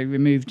that's why they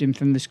removed him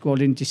from the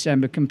squad in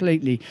December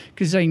completely,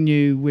 because they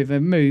knew with a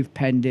move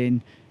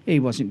pending,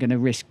 he wasn't going to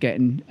risk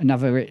getting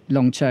another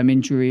long-term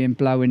injury and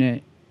blowing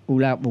it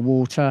all out the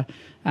water.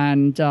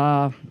 And,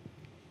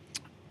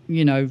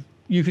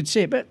 you could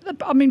see it. But,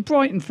 I mean,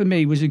 Brighton, for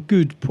me, was a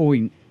good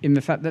point in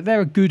the fact that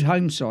they're a good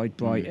home side,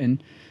 Brighton.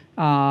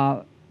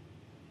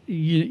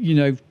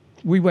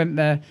 We went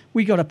there,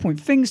 we got a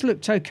point. Things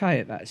looked okay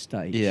at that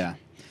stage. Yeah.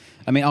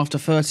 I mean, after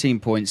 13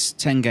 points,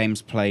 10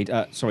 games played,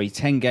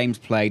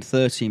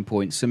 13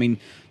 points. I mean,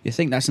 you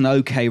think that's an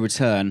okay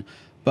return,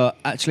 but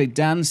actually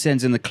Dan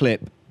sends in the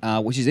clip,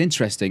 which is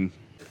interesting.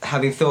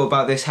 Having thought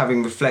about this,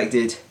 having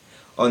reflected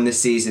on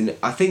this season,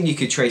 I think you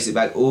could trace it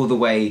back all the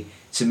way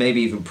to maybe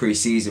even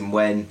pre-season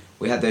when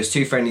we had those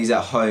two friendlies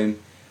at home.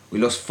 We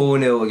lost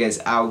 4-0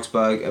 against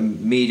Augsburg, a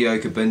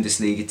mediocre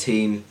Bundesliga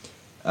team.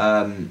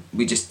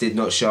 We just did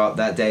not show up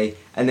that day,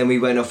 and then we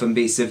went off and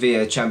beat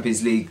Sevilla,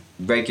 Champions League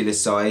regular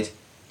side,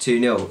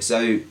 2-0.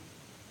 So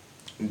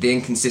the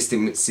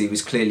inconsistency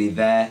was clearly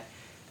there.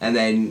 And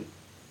then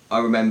I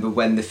remember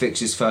when the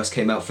fixtures first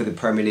came out for the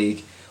Premier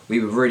League, we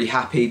were really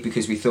happy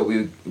because we thought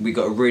we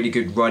got a really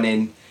good run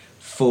in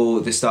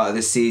for the start of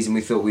the season.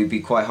 We thought we'd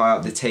be quite high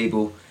up the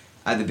table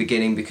at the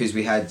beginning because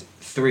we had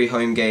 3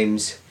 home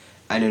games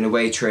and an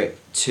away trip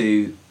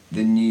to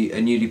a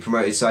newly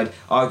promoted side,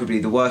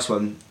 arguably the worst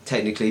one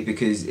technically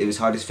because it was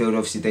Huddersfield.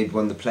 Obviously they'd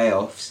won the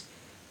playoffs,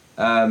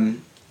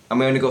 and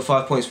we only got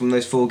 5 points from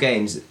those 4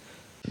 games.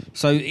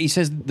 So he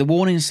says the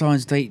warning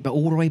signs date, but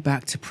all the way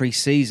back to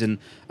pre-season.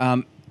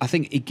 I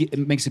think it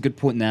makes a good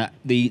point there.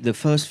 The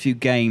first few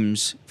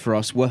games for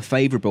us were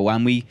favourable,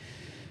 and we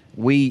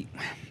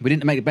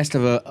didn't make the best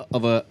of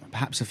a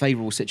perhaps a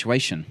favourable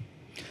situation.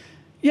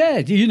 Yeah,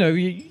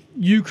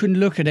 you can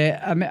look at it.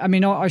 I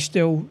mean, I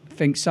still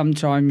think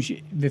sometimes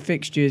the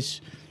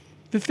fixtures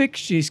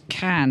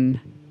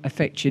can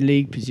affect your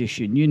league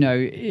position.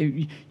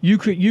 You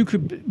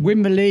could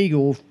win the league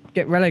or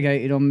get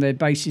relegated on the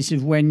basis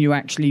of when you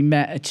actually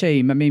met a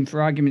team. I mean,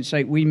 for argument's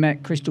sake, we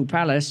met Crystal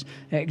Palace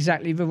at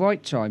exactly the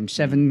right time,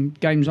 7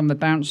 games on the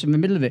bounce in the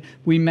middle of it.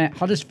 We met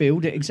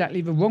Huddersfield at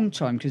exactly the wrong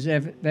time because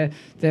they're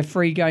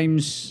 3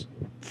 games,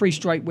 3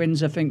 straight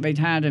wins I think they'd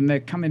had, and they're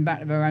coming back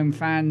to their own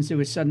fans who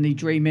are suddenly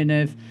dreaming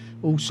of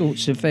all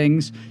sorts of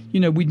things.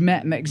 We'd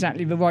met them at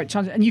exactly the right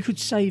time, and you could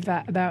say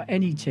that about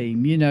any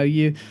team.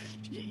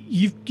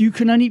 You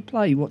can only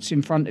play what's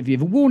in front of you.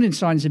 The warning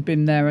signs have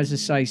been there, as I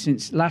say,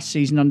 since last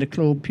season under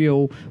Claude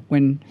Puel,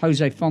 when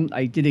Jose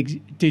Fonte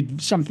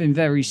did something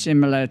very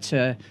similar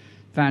to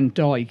Van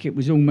Dijk. It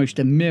was almost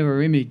a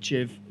mirror image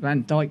of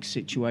Van Dijk's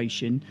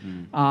situation.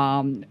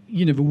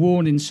 The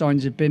warning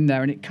signs have been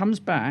there, and it comes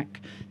back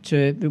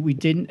to that we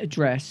didn't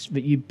address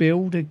that you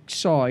build a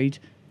side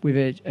with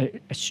a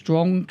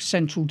strong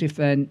central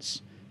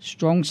defence,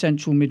 strong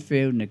central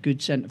midfield and a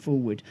good centre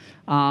forward.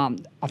 I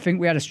think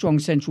we had a strong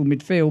central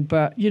midfield,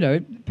 but,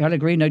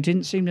 Pellegrino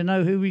didn't seem to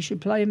know who we should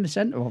play in the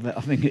centre of it,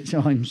 I think, at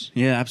times.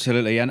 Yeah,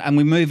 absolutely. And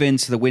we move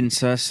into the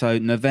winter, so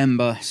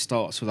November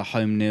starts with a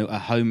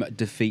home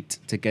defeat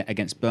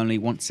against Burnley.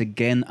 Once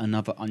again,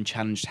 another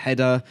unchallenged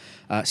header.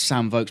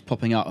 Sam Vokes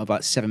popping up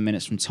about 7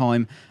 minutes from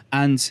time.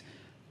 And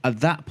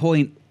at that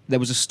point, there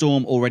was a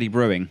storm already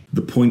brewing.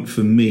 The point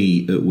for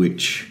me at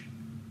which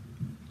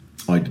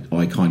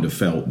I kind of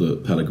felt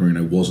that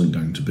Pellegrino wasn't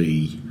going to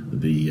be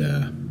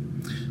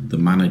the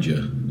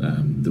manager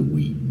that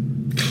we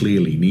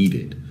clearly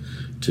needed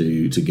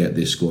to get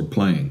this squad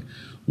playing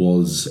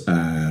was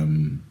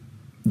the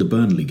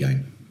Burnley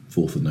game,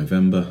 4th of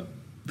November.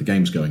 The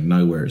game's going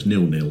nowhere, it's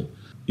 0-0.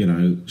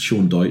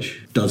 Sean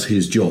Dyche does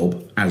his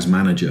job as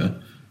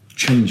manager,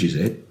 changes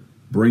it,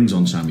 brings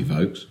on Sammy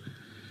Vokes,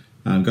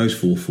 goes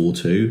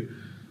 4-4-2,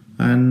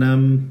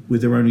 and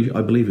with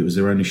I believe it was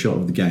their only shot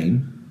of the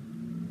game,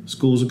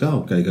 scores a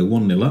goal. They go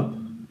 1-0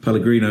 up.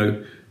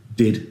 Pellegrino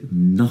did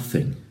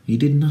nothing. He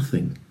did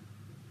nothing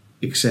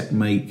except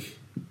make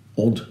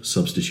odd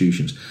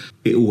substitutions.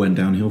 It all went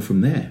downhill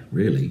from there,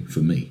 really, for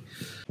me.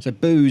 So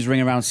boos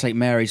ring around St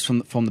Mary's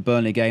from the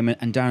Burnley game,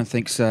 and Darren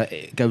thinks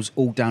it goes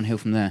all downhill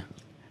from there.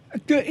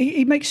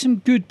 He makes some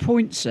good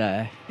points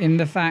there in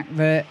the fact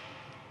that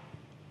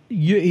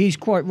he's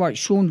quite right.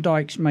 Sean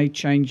Dyche made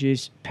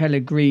changes,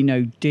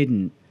 Pellegrino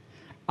didn't.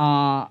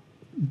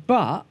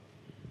 But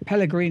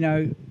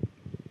Pellegrino,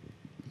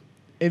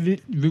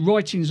 the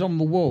writing's on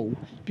the wall,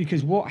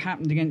 because what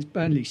happened against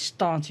Burnley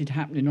started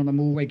happening on a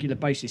more regular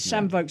basis.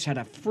 Sam Vokes had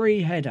a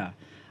free header,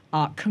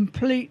 a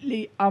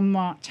completely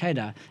unmarked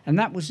header, and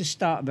that was the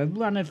start of a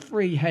run of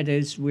free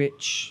headers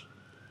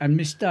and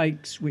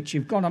mistakes which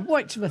have gone on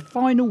right to the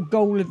final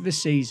goal of the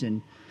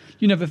season.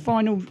 The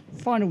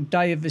final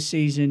day of the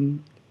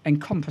season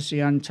encompass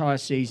the entire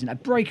season. A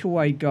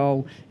breakaway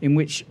goal in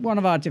which one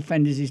of our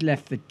defenders is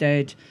left for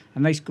dead,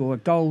 and they score a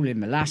goal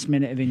in the last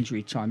minute of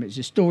injury time. It's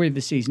the story of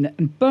the season.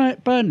 And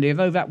Burnley,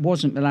 although that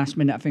wasn't the last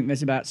minute, I think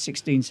there's about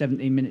 16,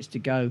 17 minutes to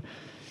go,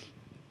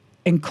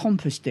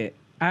 encompassed it.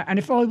 And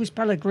if I was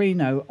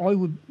Pellegrino, I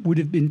would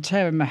have been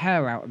tearing my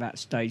hair out at that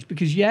stage,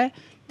 because,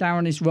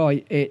 Darren is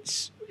right.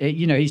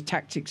 His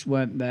tactics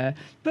weren't there.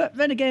 But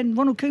then again,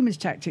 Ronald Koeman's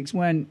tactics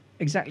weren't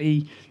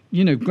exactly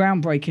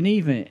groundbreaking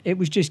either. It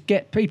was just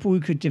get people who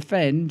could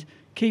defend,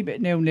 keep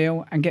it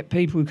 0-0, and get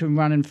people who can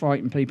run and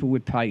frighten people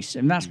with pace.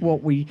 And that's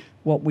what we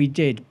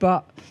did.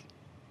 But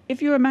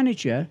if you're a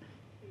manager,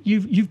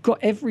 you've got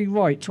every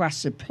right to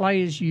ask the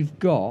players you've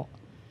got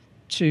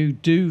to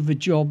do the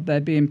job they're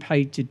being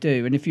paid to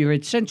do. And if you're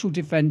a central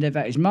defender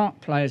that is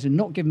marked players and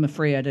not give them a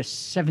free header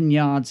 7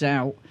 yards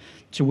out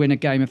to win a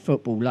game of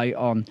football late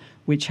on,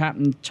 which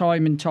happened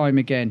time and time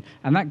again.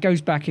 And that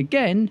goes back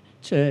again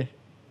to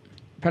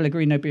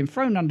Pellegrino being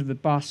thrown under the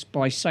bus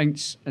by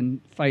Saints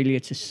and failure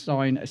to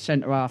sign a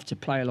centre-half to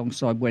play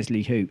alongside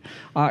Wesley Hoot.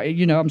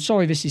 I'm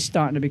sorry this is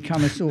starting to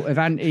become a sort of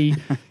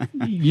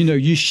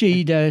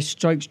Yoshida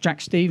strokes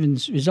Jack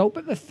Stevens result,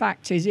 but the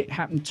fact is it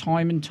happened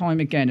time and time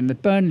again, and the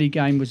Burnley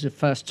game was the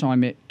first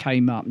time it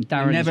came up. And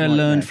Darren we never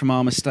learned from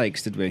our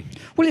mistakes, did we?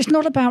 Well, it's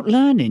not about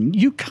learning.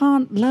 You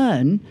can't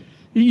learn.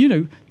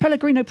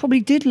 Pellegrino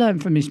probably did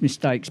learn from his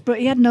mistakes, but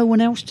he had no one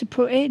else to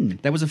put in.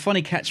 There was a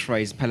funny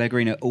catchphrase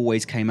Pellegrino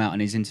always came out in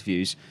his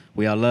interviews: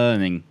 "We are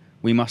learning.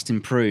 We must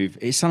improve."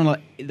 It sounded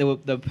like they were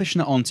pushing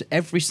it on to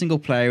every single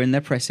player in their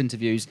press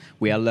interviews.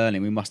 We are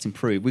learning. We must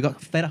improve. We got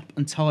fed up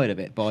and tired of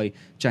it by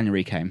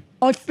January came.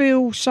 I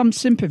feel some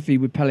sympathy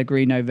with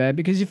Pellegrino there,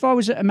 because if I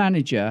was a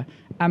manager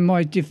and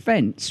my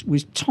defence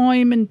was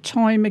time and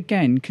time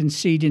again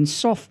conceding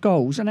soft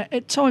goals, and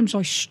at times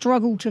I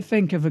struggle to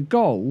think of a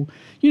goal,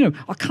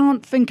 I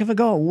can't think of a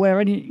goal where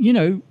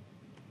any,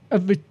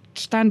 of the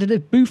standard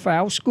of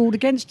Boufal scored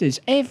against us.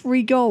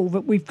 Every goal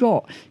that we've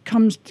got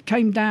comes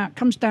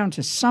down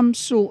to some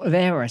sort of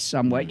error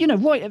somewhere.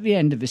 Right at the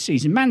end of the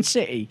season, Man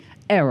City,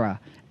 error.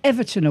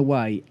 Everton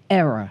away,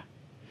 error.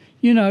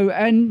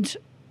 And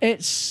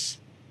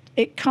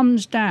it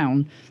comes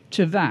down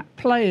to that.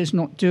 Players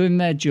not doing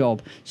their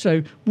job.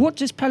 So what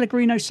does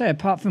Pellegrino say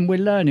apart from we're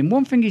learning?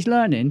 One thing he's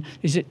learning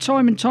is that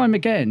time and time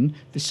again,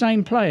 the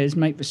same players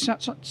make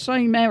the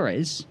same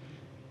errors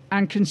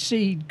and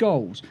concede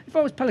goals. If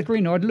I was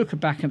Pellegrino, I'd look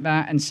back at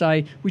that and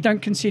say, we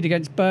don't concede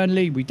against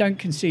Burnley, we don't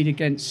concede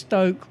against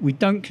Stoke, we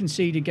don't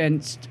concede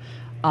against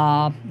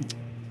Arsenal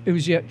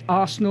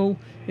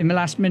in the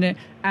last minute,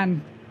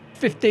 and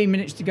 15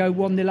 minutes to go,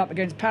 1-0 up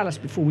against Palace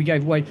before we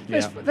gave away.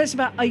 There's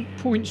about 8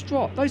 points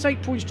dropped. Those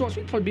 8 points dropped,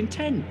 we've probably been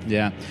 10.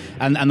 Yeah,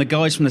 and the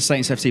guys from the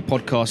Saints FC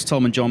podcast,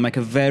 Tom and John, make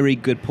a very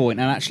good point,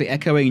 and actually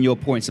echoing your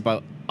points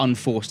about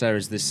unforced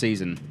errors this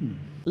season.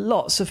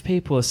 Lots of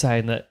people are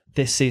saying that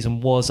this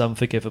season was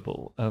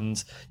unforgivable,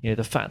 and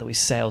the fact that we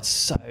sailed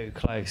so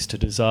close to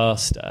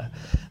disaster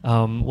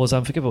was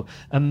unforgivable,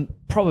 and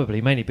probably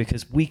mainly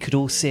because we could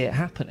all see it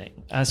happening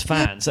as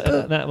fans.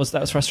 That was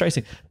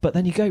frustrating. But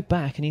then you go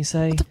back and you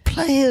say, the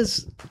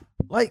players,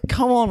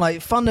 come on,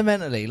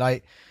 fundamentally,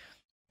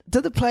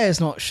 do the players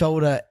not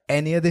shoulder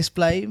any of this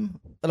blame?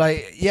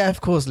 Like, yeah,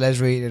 of course, Les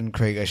Reed and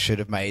Krieger should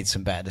have made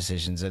some better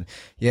decisions, and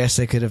yes,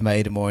 they could have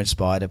made a more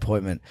inspired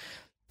appointment.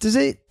 Is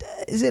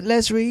it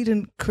Les Reed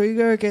and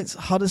Krieger against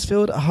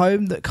Huddersfield at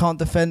home that can't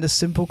defend a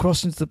simple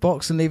cross into the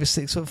box and leave a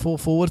 6'4"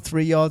 forward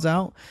 3 yards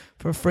out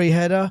for a free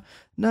header?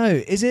 No.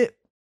 Is it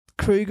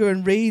Krieger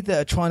and Reed that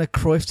are trying to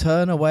Cruyff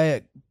turn away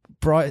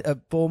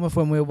at Bournemouth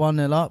when we were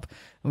 1-0 up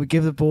and we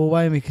give the ball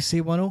away and we can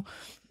see 1-1?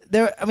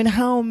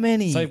 How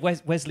many? So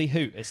Wesley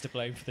Hoot is to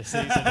blame for this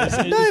season.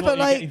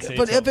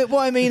 But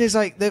what I mean is,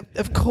 like,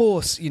 of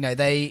course,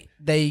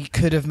 they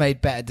could have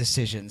made better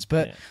decisions,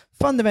 but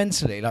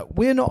fundamentally, like,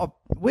 we're not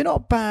a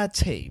bad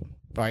team,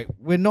 right?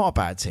 We're not a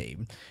bad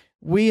team.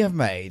 We have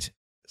made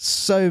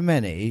so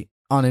many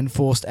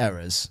unenforced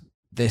errors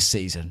this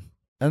season,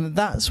 and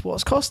that's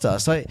what's cost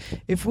us. Like,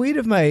 if we'd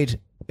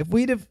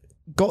have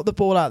got the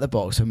ball out of the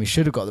box, and we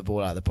should have got the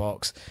ball out of the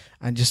box,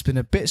 and just been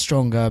a bit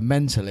stronger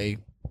mentally,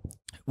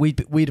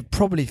 we'd have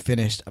probably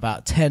finished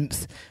about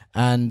 10th,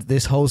 and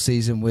this whole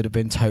season would have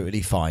been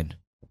totally fine.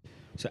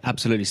 So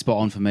absolutely spot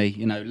on for me.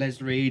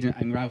 Les Reed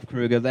and Ralph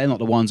Kruger, they're not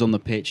the ones on the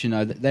pitch.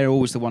 They're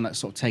always the one that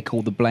sort of take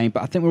all the blame.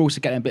 But I think we're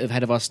also getting a bit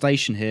ahead of our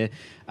station here.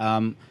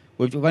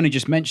 We've only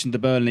just mentioned the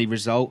Burnley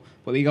result,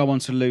 but we go on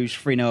to lose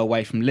 3-0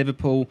 away from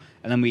Liverpool,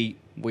 and then we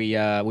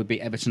beat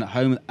Everton at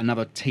home,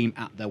 another team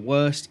at their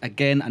worst.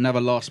 Again,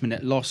 another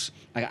last-minute loss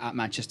at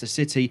Manchester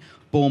City.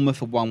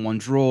 Bournemouth, a 1-1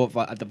 draw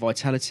at the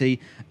Vitality,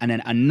 and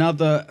then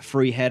another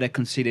free header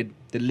conceded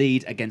the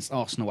lead against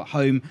Arsenal at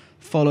home,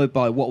 followed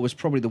by what was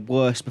probably the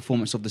worst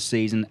performance of the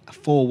season, a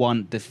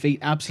 4-1 defeat,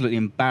 absolutely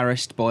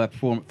embarrassed by a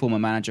former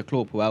manager,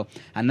 Claude Puel,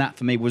 and that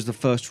for me was the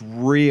first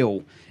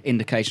real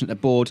indication to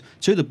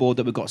the board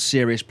that we've got a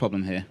serious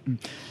problem here.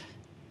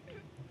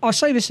 I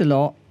say this a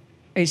lot.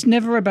 It's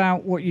never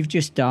about what you've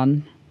just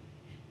done.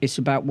 It's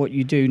about what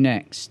you do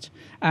next.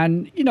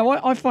 And,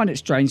 I find it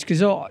strange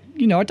because, I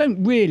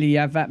don't really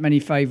have that many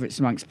favourites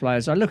amongst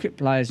players. I look at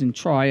players and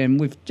try, and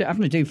with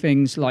having to do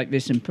things like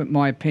this and put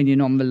my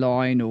opinion on the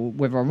line, or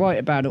whether I write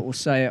about it or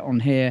say it on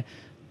here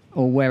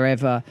or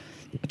wherever,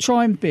 I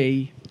try and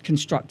be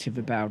constructive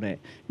about it.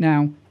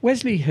 Now,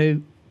 Wesley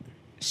Hoot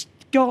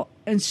got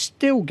and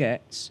still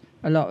gets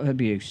a lot of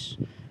abuse.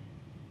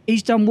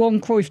 He's done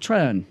one Cruyff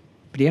turn,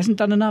 but he hasn't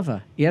done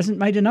another. He hasn't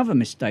made another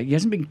mistake. He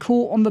hasn't been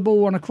caught on the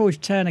ball on a Cruyff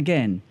turn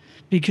again,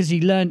 because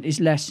he learned his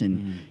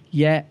lesson.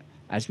 Yet,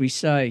 as we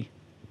say,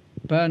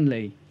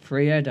 Burnley,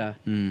 free header.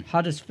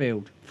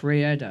 Huddersfield, free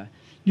header.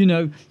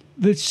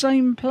 The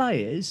same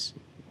players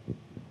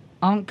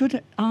aren't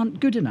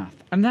good enough,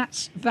 and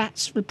that's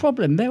the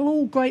problem. They're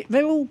all great.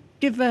 They all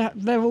give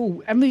their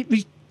all. And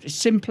the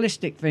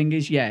simplistic thing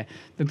is,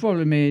 the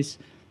problem is,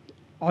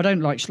 I don't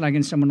like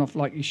slagging someone off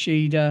like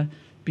Yoshida,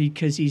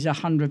 because he's a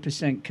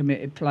 100%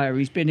 committed player.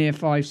 He's been here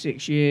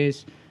 5-6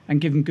 years and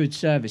given good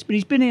service. But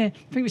he's been here,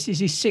 I think this is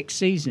his 6th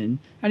season,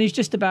 and he's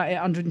just about at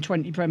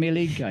 120 Premier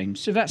League games.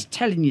 So that's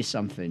telling you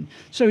something.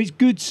 So it's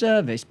good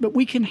service, but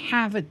we can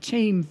have a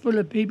team full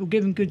of people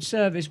giving good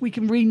service. We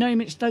can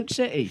rename it Stoke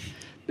City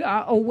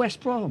or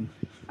West Brom,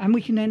 and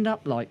we can end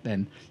up like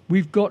them.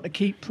 We've got to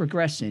keep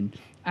progressing.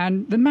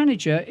 And the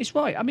manager is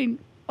right. I mean,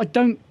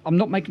 I'm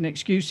not making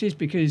excuses,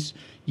 because,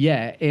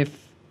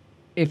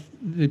 if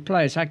the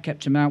players had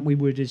kept him out, we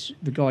would, as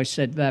the guy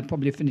said there,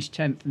 probably have finished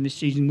 10th, and this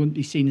season wouldn't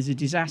be seen as a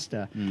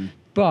disaster.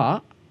 But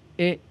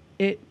it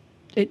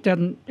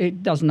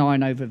doesn't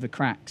iron over the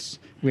cracks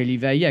really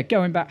there. Yeah,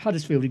 going back,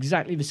 Huddersfield,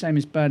 exactly the same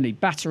as Burnley.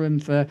 Batter them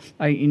for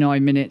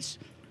 89 minutes,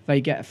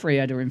 they get a free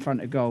header in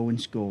front of goal and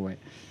score it.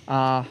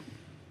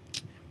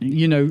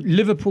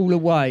 Liverpool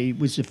away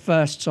was the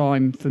first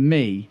time for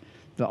me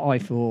that I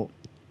thought,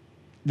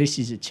 this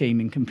is a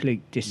team in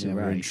complete disarray.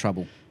 We're in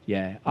trouble.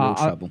 Yeah,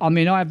 trouble. I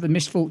mean, I have the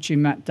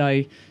misfortune that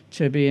day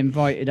to be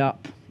invited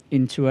up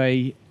into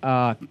a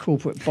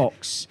corporate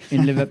box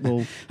in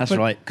Liverpool. That's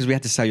right, because we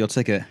had to sell your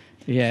ticket.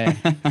 Yeah,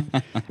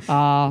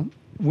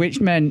 which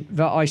meant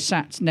that I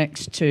sat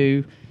next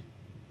to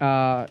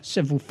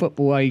several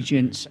football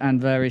agents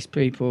and various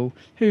people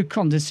who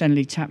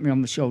condescendingly tapped me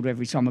on the shoulder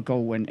every time a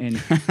goal went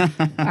in.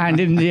 And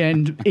in the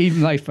end,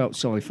 even they felt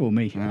sorry for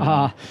me.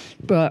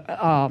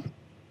 But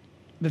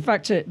the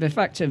fact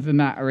of the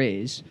matter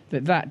is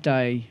that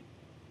day,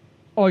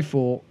 I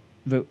thought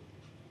that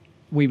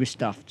we were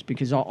stuffed,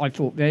 because I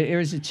thought there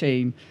is a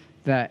team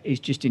that is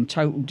just in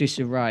total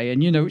disarray.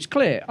 And, it's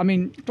clear. I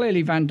mean,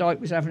 clearly Van Dijk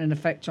was having an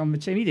effect on the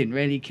team. He didn't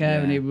really care,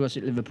 and he was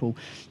at Liverpool.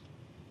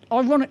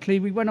 Ironically,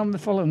 we went on the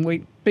following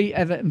week, beat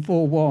Everton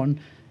 4-1,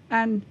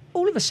 and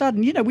all of a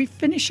sudden, we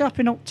finish up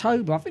in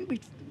October. I think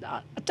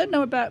I don't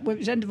know about whether it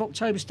was end of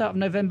October, start of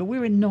November. We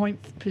were in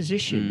 9th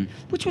position,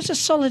 which was a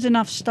solid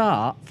enough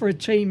start for a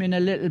team in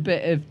a little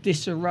bit of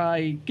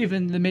disarray,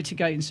 given the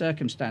mitigating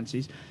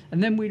circumstances.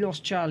 And then we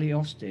lost Charlie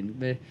Austin,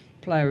 the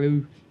player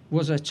who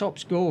was a top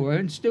scorer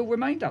and still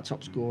remained our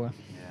top scorer.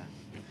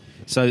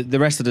 So the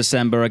rest of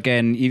December,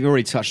 again, you've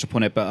already touched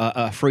upon it, but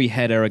a free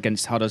header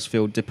against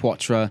Huddersfield, De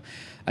Poitre.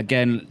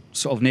 Again,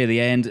 sort of near the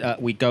end,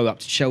 we go up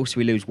to Chelsea.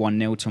 We lose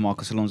 1-0 to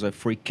Marcos Alonso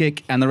free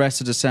kick. And the rest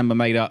of December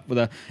made up with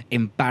an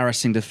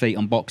embarrassing defeat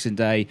on Boxing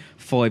Day,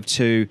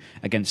 5-2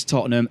 against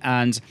Tottenham.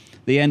 And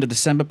the end of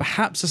December,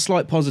 perhaps a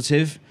slight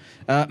positive.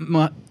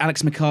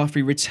 Alex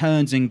McCarthy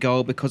returns in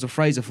goal because of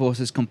Fraser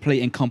Forster's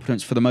complete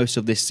incompetence for the most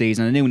of this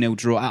season. A 0-0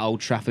 draw at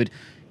Old Trafford.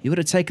 You would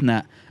have taken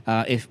that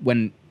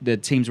when the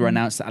teams were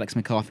announced that Alex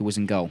McCarthy was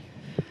in goal.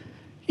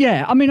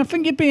 Yeah, I mean, I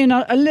think you're being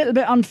a little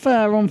bit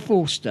unfair on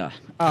Forster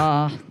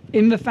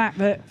in the fact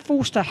that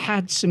Forster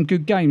had some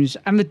good games.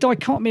 And the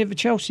dichotomy of the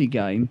Chelsea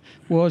game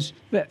was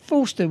that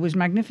Forster was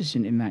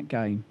magnificent in that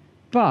game.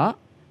 But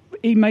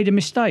he made a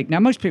mistake. Now,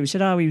 most people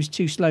said, he was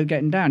too slow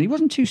getting down. He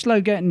wasn't too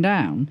slow getting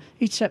down.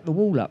 He'd set the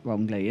wall up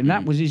wrongly, and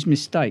that was his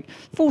mistake.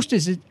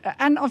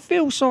 And I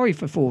feel sorry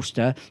for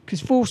Forster, because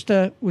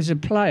Forster was a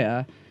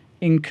player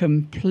in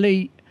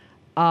complete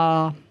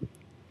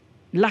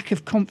lack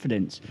of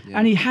confidence. Yeah.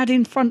 And he had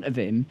in front of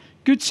him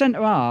good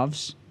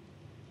centre-halves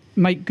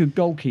make good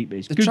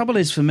goalkeepers. The trouble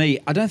is, for me,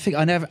 I don't think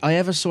I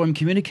ever saw him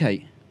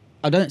communicate.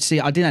 I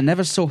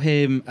never saw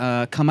him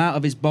come out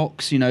of his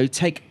box,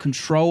 take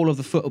control of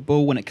the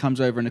football when it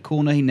comes over in the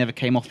corner. He never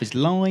came off his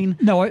line.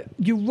 No,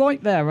 you're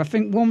right there. I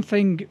think one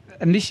thing,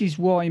 and this is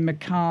why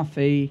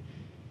McCarthy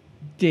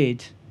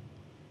did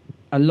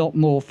a lot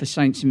more for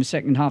Saints in the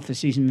second half of the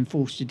season than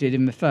Forster did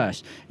in the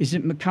first, is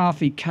that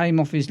McCarthy came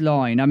off his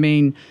line. I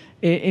mean,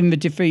 in the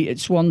defeat at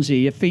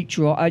Swansea, a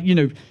feature,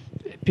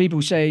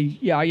 people say,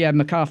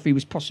 McCarthy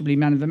was possibly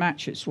man of the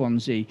match at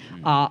Swansea.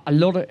 A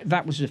lot of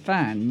that was the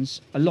fans.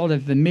 A lot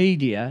of the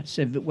media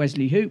said that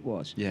Wesley Hoot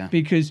was,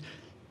 because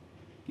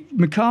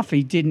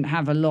McCarthy didn't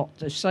have a lot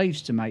of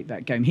saves to make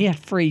that game. He had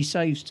 3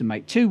 saves to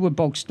make. 2 were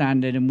bog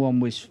standard and 1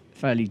 was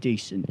fairly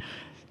decent.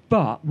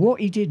 But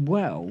what he did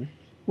well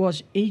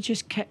was he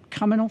just kept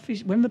coming off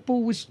when the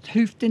ball was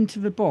hoofed into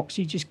the box,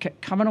 he just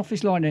kept coming off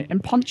his line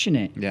and punching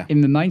it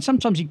in the main.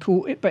 Sometimes he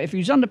caught it, but if he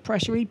was under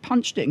pressure, he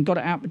punched it and got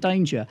it out of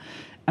danger.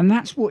 And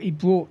that's what he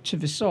brought to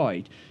the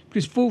side,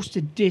 because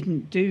Forster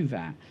didn't do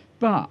that.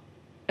 But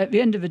at the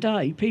end of the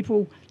day,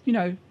 people,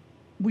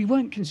 we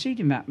weren't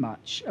conceding that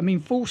much. I mean,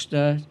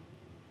 Forster,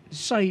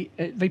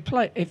 they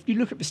play. If you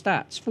look at the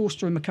stats,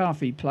 Forster and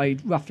McCarthy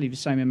played roughly the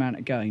same amount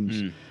of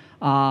games.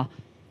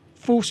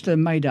 Forster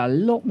made a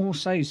lot more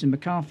saves than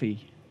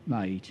McCarthy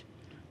made.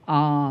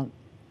 But,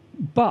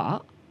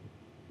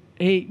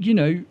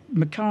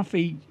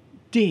 McCarthy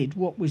did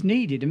what was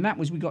needed, and that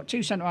was we got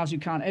 2 centre-halves who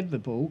can't head the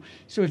ball.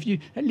 So if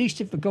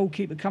the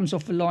goalkeeper comes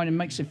off the line and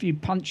makes a few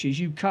punches,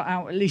 you cut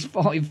out at least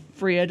 5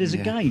 free headers a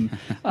game.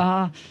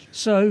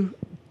 So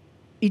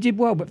he did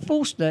well. But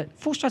Forster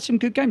had some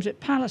good games at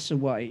Palace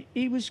away.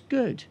 He was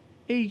good.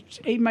 He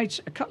made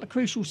a couple of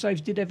crucial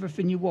saves, did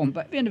everything you want,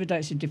 but at the end of the day,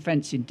 it's a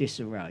defence in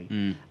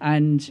disarray.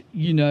 And,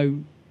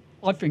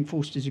 I think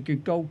Forster's a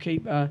good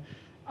goalkeeper,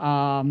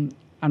 and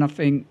I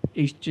think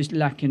he's just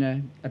lacking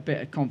a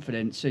bit of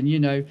confidence. And,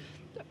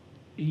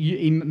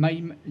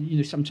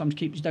 sometimes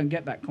keepers don't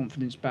get that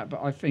confidence back,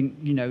 but I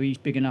think, he's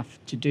big enough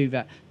to do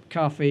that.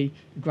 McCarthy,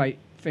 a great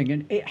thing,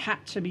 and it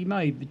had to be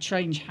made. The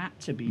change had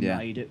to be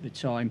made at the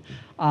time.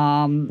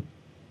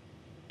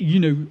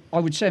 I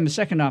would say in the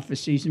second half of the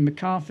season,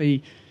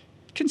 McCarthy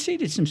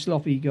conceded some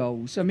sloppy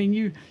goals. I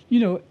mean,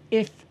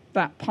 if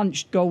that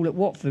punched goal at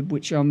Watford,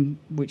 which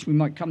we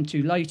might come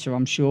to later,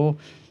 I'm sure,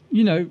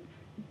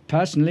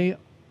 personally,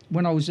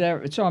 when I was there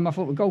at the time, I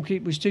thought the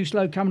goalkeeper was too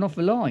slow coming off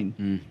the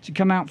line to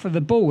come out for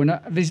the ball. And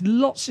there's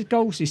lots of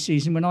goals this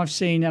season when I've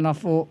seen, and I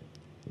thought,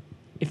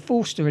 if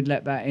Forster had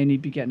let that in,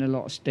 he'd be getting a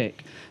lot of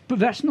stick. But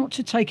that's not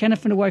to take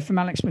anything away from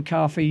Alex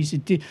McCarthy.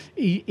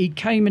 He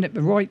came in at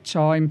the right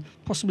time.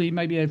 Possibly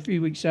maybe a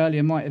few weeks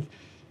earlier might have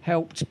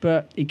helped,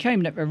 but he came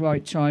in at the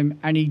right time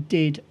and he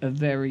did a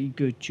very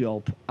good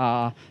job.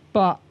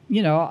 But,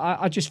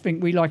 I just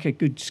think we like a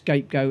good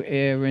scapegoat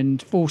here,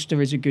 and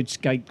Forster is a good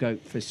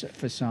scapegoat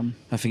for some.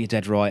 I think you're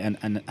dead right,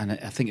 and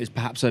I think it was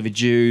perhaps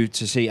overdue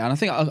to see, and I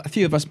think a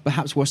few of us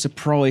perhaps were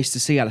surprised to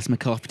see Alex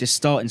McCarthy just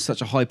start in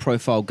such a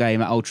high-profile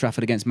game at Old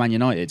Trafford against Man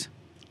United.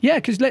 Yeah,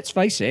 because let's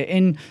face it,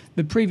 in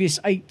the previous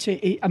 8...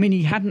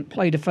 he hadn't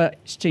played a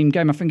first-team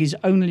game. I think his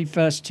only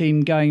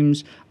first-team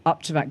games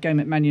up to that game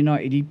at Man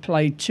United, he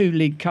played 2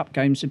 League Cup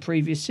games the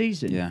previous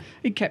season. Yeah.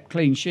 He kept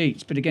clean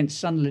sheets, but against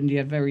Sunderland he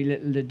had very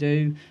little to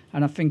do.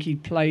 And I think he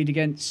played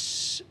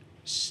against...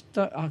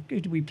 who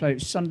did we play?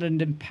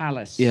 Sunderland and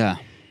Palace. Yeah.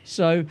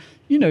 So,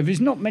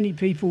 there's not many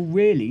people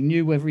really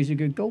knew whether he's a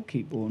good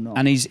goalkeeper or not.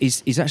 And he's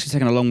actually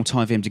taken a long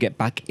time for him to get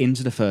back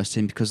into the first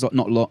team, because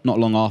not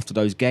long after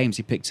those games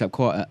he picked up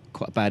quite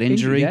a bad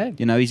injury.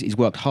 He's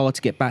worked hard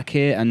to get back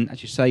here, and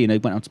as you say,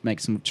 went on to make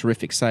some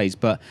terrific saves.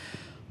 But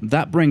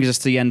that brings us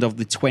to the end of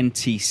the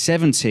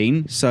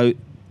 2017. So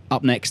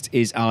up next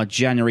is our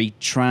January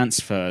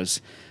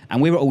transfers.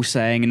 And we were all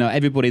saying,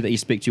 everybody that you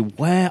speak to,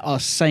 where are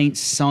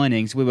Saints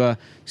signings? We were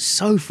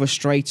so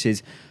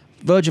frustrated.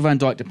 Virgil van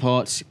Dijk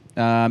departs.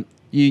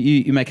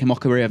 You make a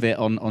mockery of it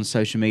on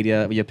social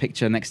media with your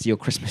picture next to your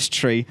Christmas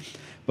tree.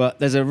 But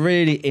there's a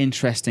really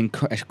interesting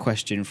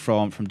question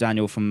from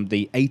Daniel from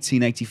the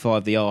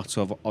 1885 The Art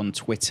of on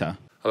Twitter.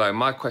 Hello,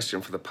 my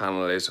question for the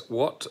panel is,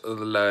 what are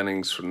the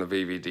learnings from the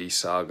VVD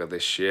saga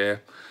this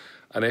year?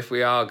 And if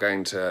we are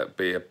going to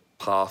be a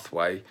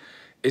pathway,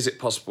 is it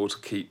possible to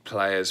keep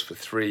players for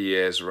 3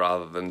 years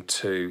rather than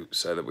 2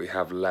 so that we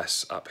have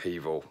less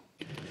upheaval?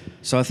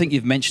 So I think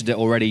you've mentioned it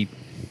already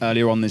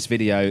earlier on this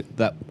video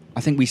that I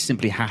think we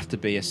simply have to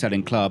be a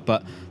selling club.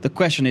 But the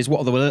question is,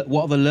 what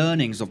are the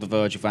learnings of the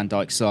Virgil van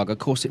Dijk saga? Of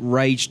course, it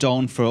raged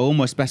on for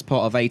almost best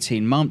part of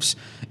 18 months.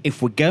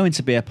 If we're going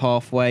to be a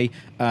pathway,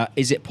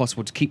 is it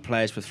possible to keep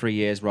players for 3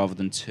 years rather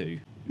than 2?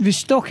 The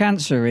stock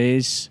answer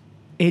is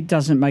it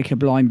doesn't make a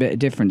blind bit of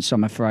difference,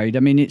 I'm afraid. I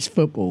mean, it's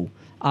football.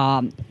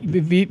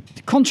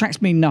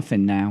 Contracts mean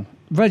nothing now.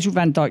 Virgil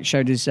van Dijk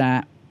showed us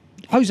that.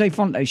 Jose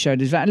Fonte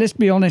showed us that. And let's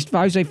be honest,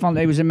 Jose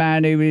Fonte was a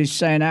man who was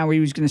saying how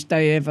he was going to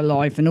stay here for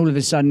life, and all of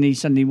a sudden he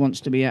suddenly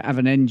wants to have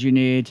an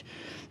engineered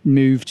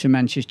move to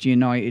Manchester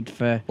United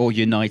for... Or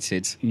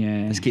United.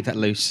 Yeah. Let's keep that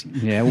loose.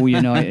 Yeah, all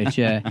United,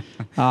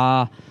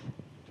 yeah.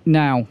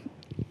 Now,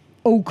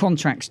 all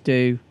contracts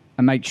do,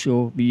 and make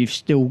sure that you've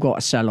still got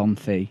a sell-on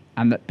fee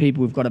and that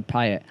people have got to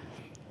pay it.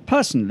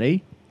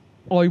 Personally,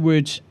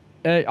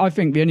 I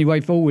think the only way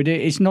forward,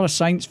 it's not a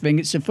Saints thing,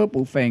 it's a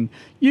football thing.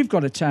 You've got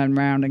to turn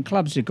around and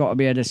clubs have got to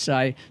be able to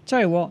say, tell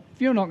you what,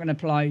 if you're not going to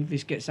play,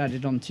 this gets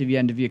added on to the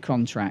end of your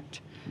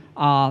contract.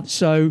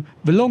 So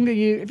the longer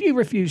if you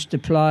refuse to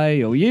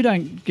play or you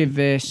don't give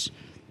this,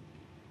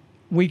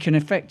 we can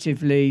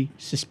effectively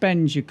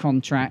suspend your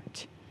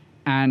contract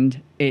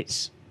and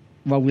it's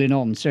rolling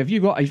on. So if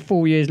you've got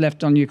 4 years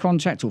left on your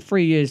contract or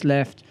 3 years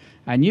left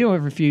and you're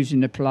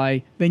refusing to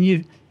play,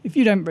 then if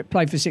you don't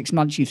play for 6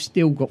 months, you've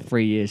still got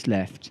 3 years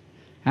left.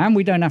 And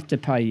we don't have to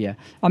pay you.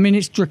 I mean,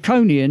 it's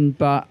draconian,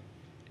 but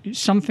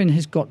something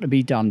has got to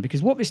be done.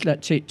 Because what this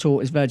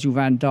taught is Virgil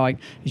van Dijk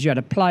is you had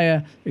a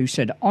player who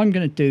said, I'm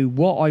going to do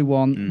what I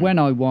want, when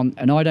I want,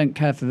 and I don't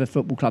care for the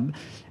football club.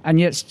 And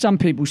yet some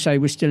people say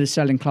we're still a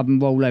selling club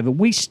and roll over.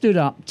 We stood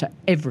up to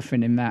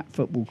everything in that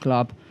football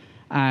club.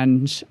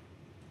 And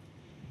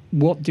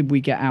what did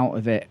we get out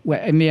of it?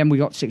 Well, in the end, we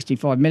got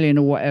 65 million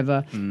or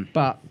whatever.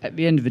 But at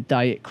the end of the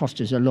day, it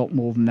cost us a lot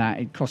more than that.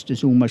 It cost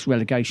us almost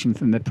relegation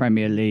from the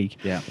Premier League.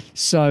 Yeah.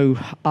 So,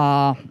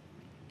 but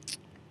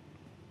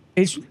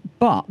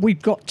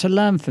we've got to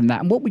learn from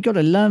that. And what we've got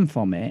to learn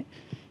from it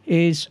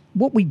is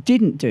what we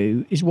didn't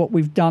do is what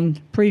we've done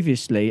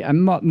previously.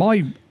 And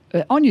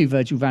I knew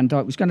Virgil van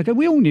Dijk was going to go.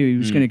 We all knew he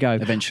was going to go.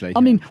 Eventually.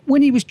 I mean,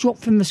 when he was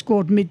dropped from the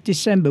squad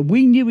mid-December,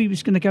 we knew he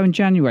was going to go in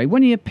January.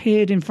 When he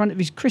appeared in front of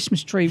his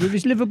Christmas tree with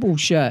his Liverpool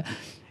shirt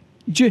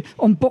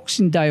on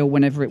Boxing Day or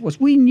whenever it was,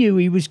 we knew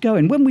he was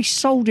going. When we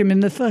sold him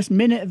in the first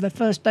minute of the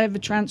first day of the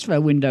transfer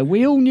window,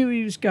 we all knew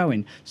he was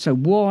going. So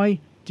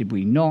why did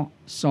we not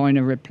sign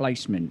a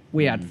replacement?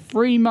 We had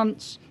 3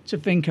 months to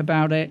think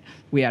about it.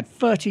 We had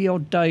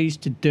 30-odd days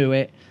to do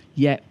it,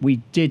 yet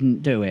we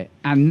didn't do it.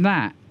 And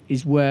that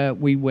is where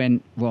we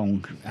went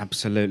wrong.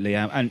 Absolutely,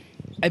 and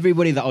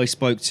everybody that I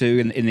spoke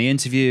to in the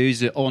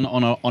interviews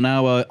on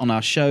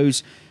our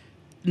shows,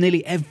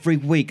 nearly every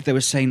week they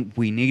were saying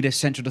we need a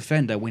central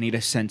defender, we need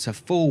a centre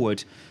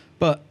forward.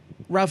 But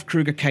Ralph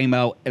Krueger came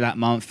out that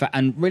month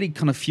and really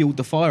kind of fueled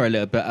the fire a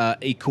little bit.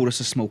 He called us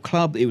a small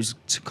club. It was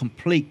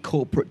complete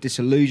corporate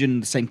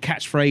disillusion, the same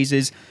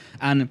catchphrases,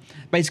 and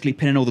basically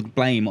pinning all the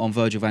blame on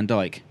Virgil van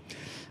Dijk.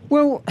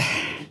 Well,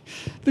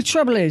 the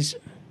trouble is.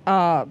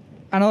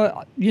 And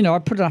I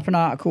put up an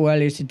article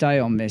earlier today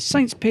on this.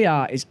 Saints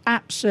PR is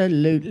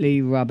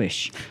absolutely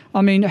rubbish.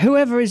 I mean,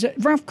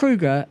 Ralph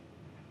Krueger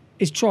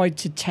has tried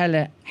to tell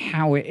it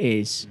how it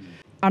is.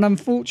 And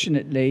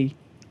unfortunately,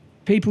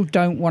 people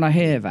don't want to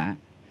hear that.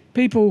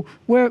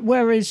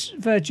 Where is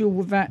Virgil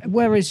with that?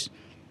 Where is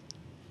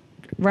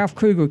Ralph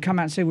Krueger come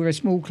out and say we're a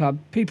small club?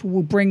 People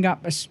will bring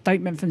up a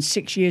statement from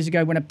 6 years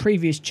ago when a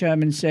previous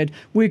chairman said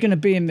we're going to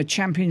be in the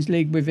Champions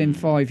League within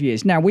 5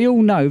 years. Now, we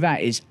all know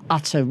that is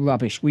utter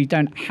rubbish. We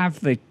don't have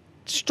the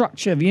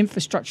structure, the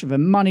infrastructure, the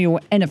money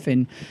or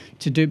anything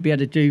to be able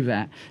to do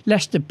that.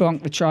 Leicester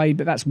bonked the trade,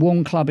 but that's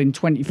one club in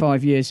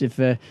 25 years of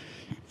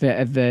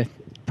the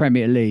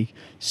Premier League.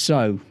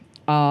 So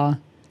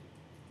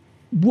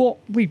what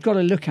we've got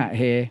to look at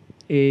here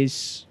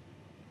is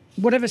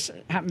whatever's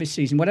happened this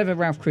season, whatever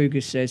Ralph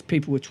Krueger says,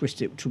 people will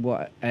twist it to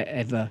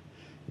whatever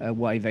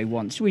way they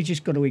want. So we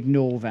just got to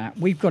ignore that.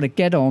 We've got to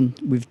get on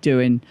with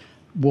doing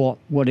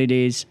what it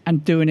is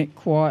and doing it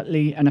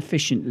quietly and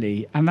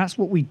efficiently. And that's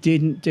what we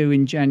didn't do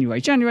in January.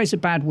 January's a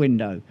bad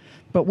window,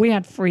 but we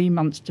had 3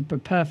 months to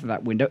prepare for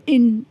that window.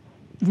 In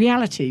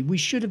reality, we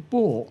should have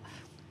bought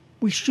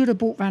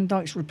Van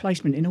Dijk's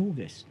replacement in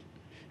August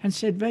and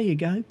said, there you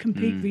go,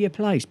 compete for your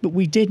place. But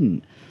we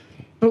didn't.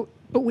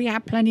 But we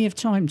had plenty of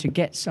time to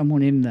get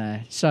someone in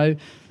there. So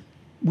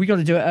we got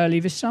to do it early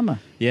this summer.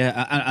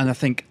 Yeah, and I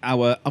think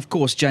of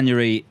course,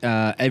 January,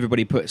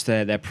 everybody puts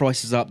their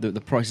prices up.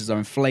 The prices are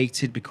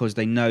inflated because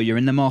they know you're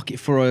in the market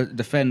for a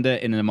defender,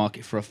 in the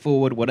market for a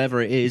forward,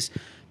 whatever it is.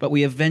 But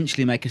we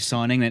eventually make a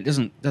signing, and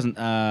it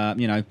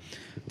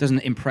doesn't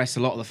impress a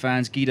lot of the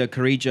fans. Guido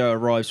Carrillo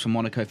arrives from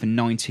Monaco for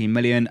 19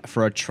 million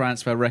for a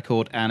transfer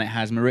record, and it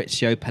has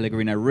Maurizio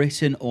Pellegrino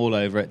written all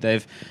over it.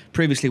 They've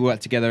previously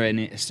worked together in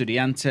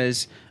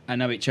Estudiantes and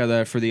know each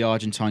other through the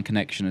Argentine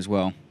connection as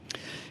well.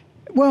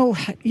 Well,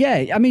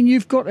 yeah. I mean,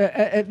 you've got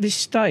at this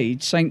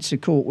stage, Saints are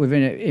caught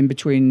in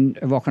between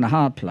a rock and a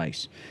hard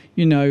place.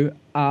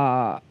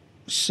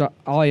 So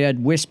I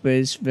had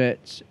whispers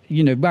that,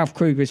 Ralph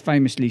Kruger has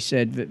famously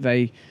said that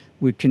they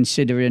would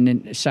consider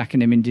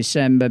sacking him in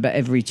December, but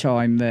every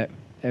time that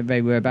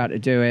they were about to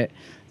do it,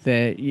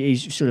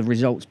 his sort of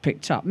results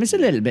picked up. And there's a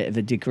little bit of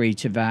a degree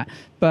to that,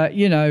 but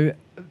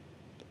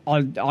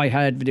I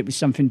heard that it was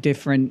something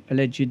different.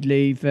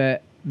 Allegedly,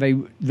 that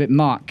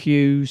Mark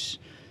Hughes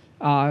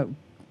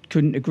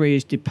couldn't agree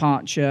his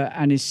departure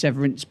and his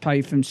severance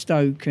pay from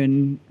Stoke,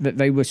 and that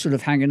they were sort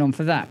of hanging on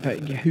for that. But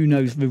who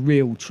knows the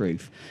real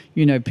truth?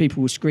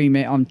 People will scream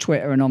it on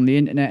Twitter and on the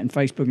internet and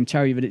Facebook and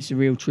tell you that it's the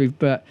real truth,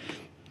 but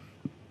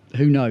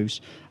who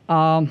knows?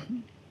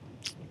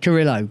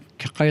 Carrillo,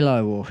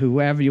 or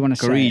whoever you want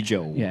to say.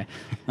 Carrillo. Yeah.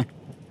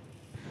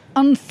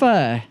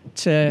 Unfair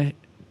to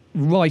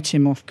write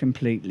him off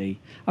completely.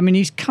 I mean,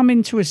 he's come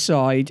into a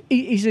side.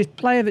 He's a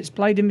player that's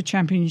played in the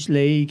Champions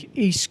League.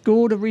 He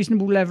scored a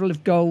reasonable level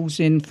of goals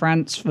in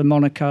France for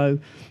Monaco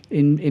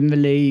in the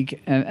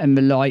league and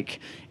the like.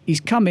 He's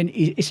come in.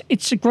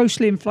 It's a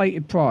grossly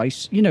inflated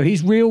price.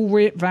 His real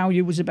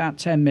value was about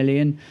 10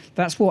 million.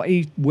 That's what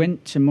he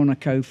went to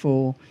Monaco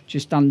for,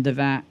 just under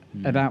that,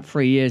 about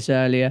 3 years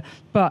earlier.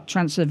 But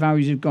transfer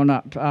values have gone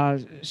up.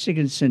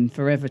 Sigurdsson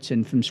for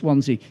Everton from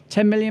Swansea,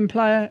 10 million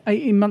player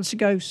 18 months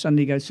ago,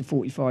 suddenly goes to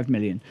 45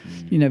 million.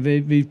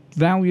 The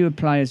value of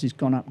players has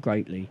gone up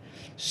greatly.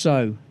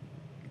 So,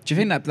 do you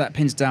think that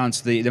pins down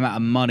to the amount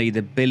of money,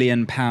 the £1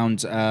 billion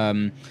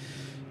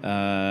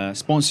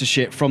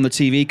sponsorship from the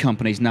TV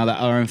companies now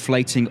that are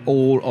inflating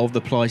all of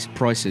the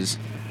prices?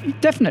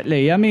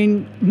 Definitely. I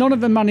mean, none of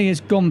the money has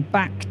gone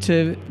back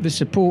to the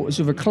supporters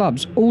of the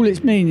clubs. All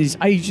it means is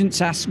agents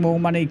ask more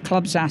money,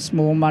 clubs ask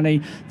more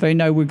money. They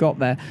know we got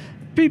there.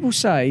 People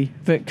say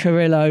that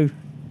Carrillo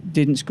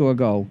didn't score a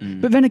goal.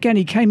 But then again,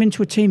 he came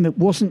into a team that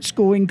wasn't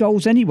scoring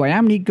goals anyway.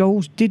 How many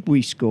goals did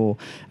we score?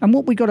 And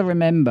what we got to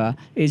remember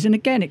is, and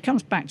again, it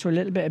comes back to a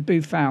little bit of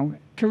Buffon.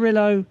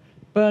 Carrillo,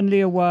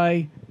 Burnley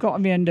away, got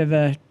on the end of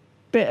a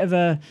bit of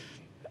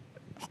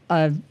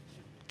a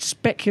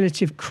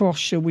speculative cross,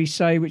 shall we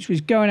say, which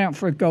was going out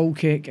for a goal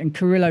kick, and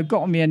Carrillo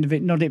got on the end of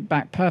it, nodded it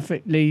back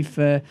perfectly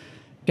for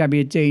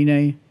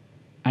Gabbiadini,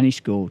 and he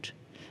scored.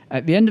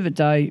 At the end of the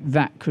day,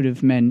 that could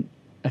have meant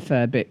a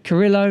fair bit.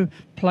 Carrillo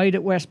played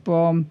at West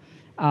Brom.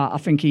 I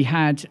think he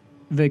had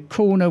the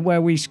corner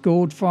where we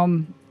scored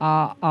from,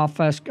 our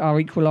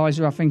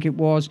equaliser, I think it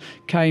was,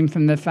 came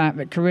from the fact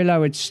that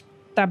Carrillo had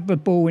stabbed the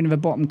ball into the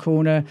bottom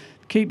corner.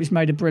 The keeper's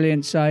made a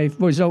brilliant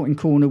save. Resulting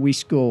corner, we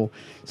score.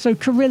 So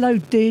Carrillo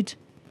did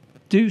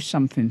do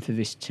something for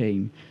this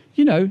team.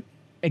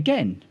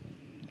 Again,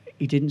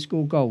 he didn't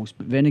score goals,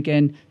 but then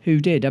again,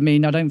 who did? I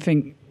mean, I don't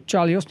think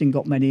Charlie Austin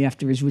got many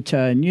after his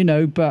return,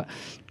 but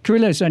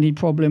Carrillo's only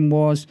problem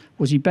was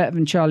he better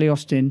than Charlie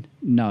Austin?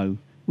 No.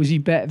 Was he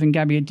better than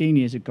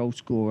Gabbiadini as a goal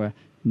scorer?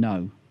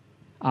 No.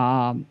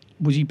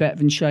 Was he better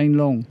than Shane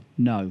Long?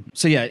 No.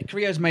 So yeah,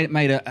 Carrillo's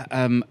made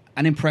an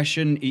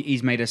impression.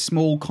 He's made a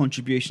small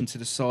contribution to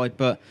the side,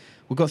 but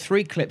we've got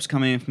 3 clips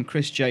coming in from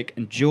Chris, Jake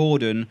and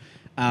Jordan,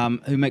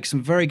 who make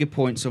some very good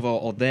points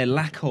of their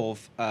lack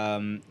of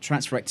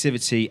transfer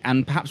activity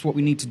and perhaps what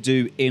we need to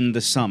do in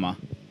the summer.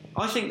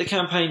 I think the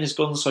campaign has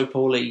gone so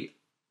poorly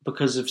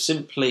because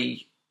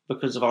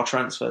of our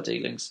transfer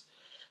dealings.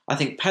 I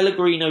think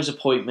Pellegrino's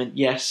appointment,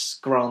 yes,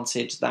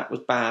 granted, that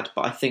was bad,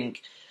 but I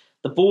think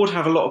the board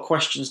have a lot of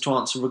questions to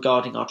answer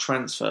regarding our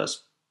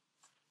transfers.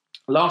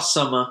 Last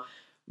summer,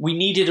 we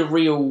needed a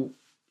real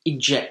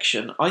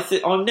injection.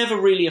 I'm never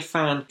really a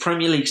fan.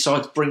 Premier League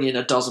sides bring in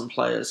a dozen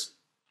players.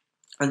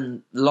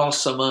 And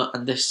last summer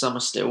and this summer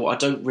still, I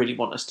don't really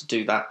want us to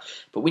do that.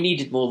 But we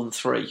needed more than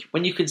 3.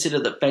 When you consider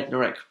that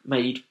Bednarek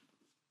made,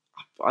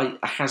 I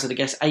hazard a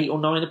guess, 8 or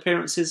 9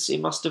 appearances,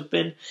 it must have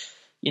been.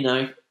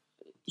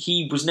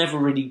 He was never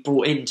really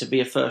brought in to be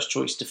a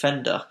first-choice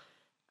defender.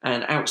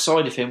 And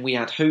outside of him, we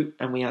had Hoot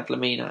and we had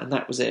Lamina, and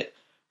that was it.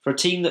 For a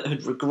team that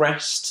had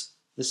regressed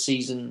the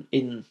season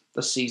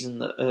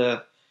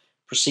that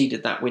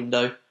preceded that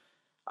window,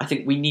 I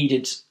think we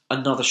needed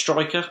another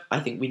striker. I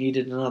think we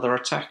needed another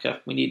attacker.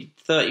 We needed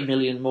 30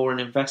 million more in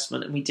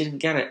investment, and we didn't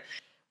get it.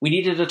 We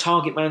needed a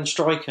target man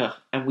striker,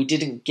 and we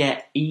didn't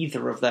get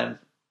either of them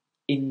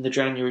in the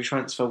January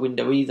transfer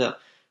window either.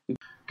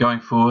 Going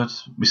forward,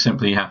 we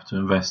simply have to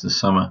invest this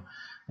summer.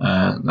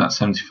 That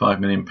 £75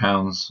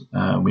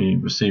 million we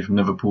received from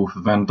Liverpool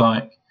for Van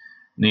Dijk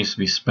needs to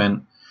be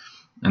spent,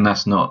 and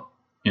that's not,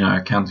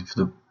 accounting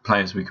for the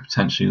players we could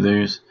potentially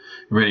lose.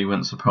 It really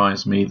wouldn't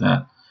surprise me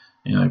that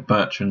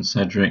Bertrand,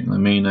 Cedric,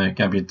 Lamina,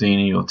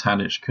 Gabbiadini or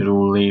Tadic could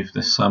all leave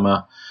this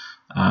summer.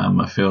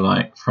 I feel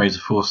like Fraser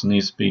Forster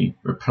needs to be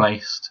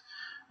replaced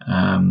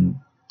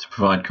to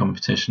provide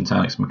competition to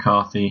Alex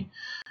McCarthy.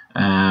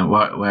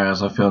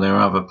 Whereas I feel there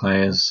are other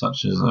players,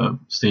 such as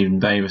Stephen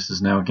Davis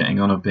is now getting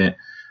on a bit.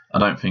 I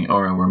don't think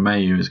Oriol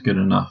Romeu is good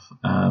enough.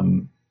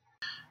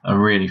 I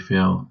really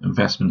feel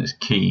investment is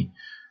key.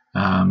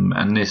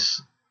 And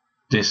this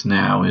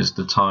now is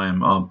the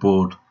time our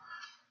board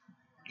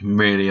can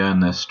really earn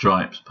their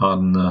stripes,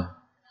 pardon the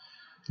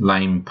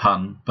lame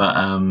pun. But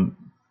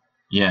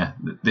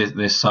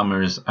this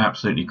summer is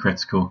absolutely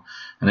critical.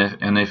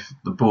 And if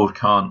the board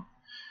can't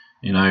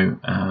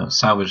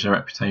salvage their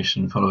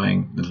reputation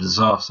following the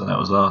disaster that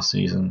was last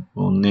season,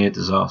 or near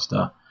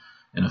disaster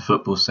in a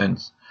football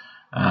sense,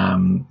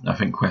 I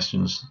think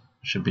questions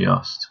should be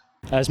asked.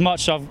 As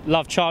much as I've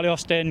loved Charlie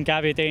Austin,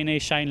 Gabbiadini,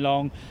 Shane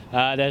Long,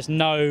 there's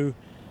no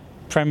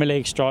Premier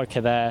League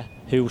striker there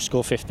who will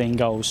score 15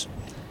 goals.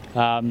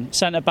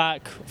 Centre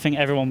back, I think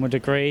everyone would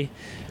agree.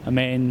 I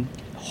mean,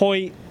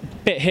 Hoyt,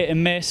 bit hit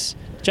and miss.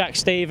 Jack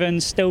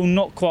Stevens, still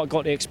not quite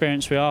got the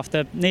experience we're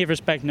after. Neither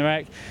is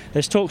Bednarek.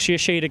 There's talks of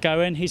Yoshida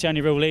going. He's the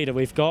only real leader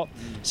we've got.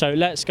 So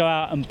let's go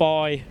out and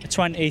buy a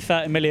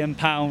 £20-30 million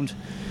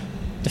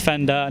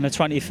defender and a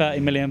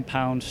 £20-30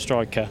 million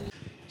striker.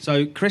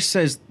 So Chris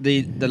says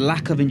the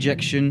lack of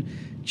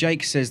injection.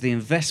 Jake says the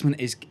investment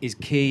is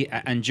key.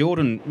 And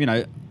Jordan,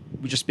 we're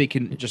just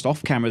speaking just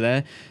off camera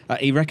there.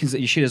 He reckons that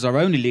Yoshida's our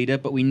only leader,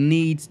 but we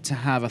need to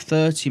have a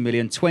 £30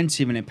 million,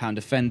 £20 million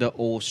defender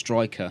or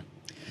striker.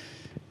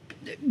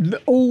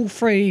 All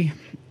three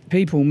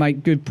people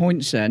make good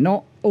points there.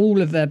 Not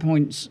all of their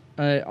points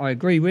I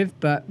agree with,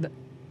 but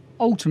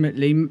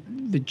ultimately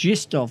the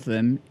gist of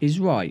them is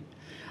right.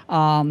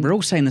 We're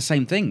all saying the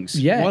same things.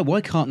 Yeah.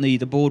 Why can't the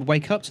board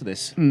wake up to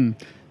this?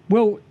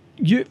 Well,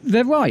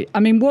 they're right. I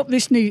mean, what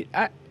this needs,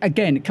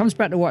 again, it comes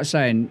back to what I'm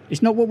saying.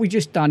 It's not what we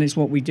just done, it's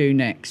what we do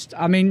next.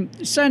 I mean,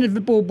 saying if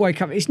the board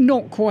wake up, it's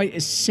not quite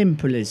as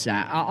simple as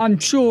that. I'm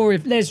sure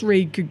if Les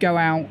Reed could go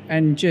out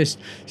and just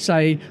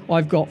say,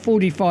 I've got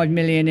 45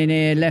 million in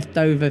here left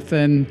over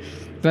from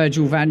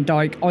Virgil van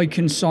Dijk, I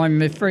can sign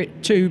with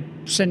a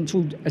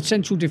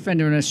central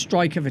defender and a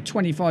striker for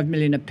 25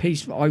 million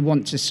apiece that I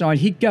want to sign.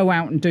 He'd go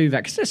out and do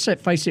that. Because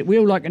let's face it, we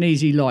all like an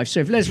easy life.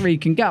 So if Les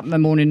Reed can get up in the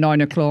morning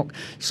 9 o'clock,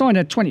 sign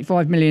a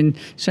 25 million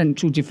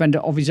central defender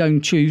of his own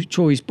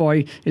choice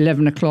by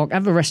 11 o'clock,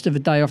 have the rest of the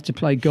day off to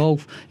play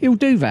golf, he'll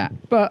do that.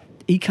 But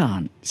he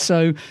can't.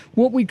 So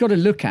what we've got to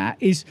look at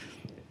is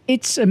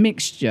it's a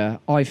mixture,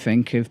 I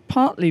think, of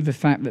partly the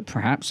fact that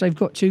perhaps they've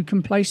got too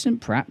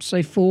complacent. Perhaps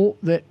they thought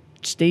that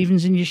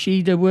Stevens and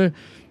Yoshida were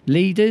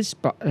leaders,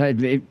 but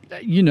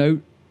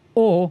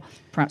or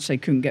perhaps they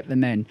couldn't get the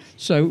men.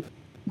 So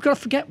we've got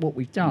to forget what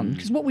we've done,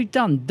 because what we've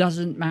done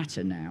doesn't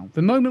matter now.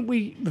 The moment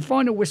the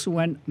final whistle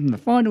went on the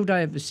final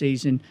day of the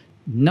season,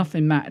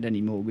 nothing mattered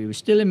anymore. We were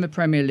still in the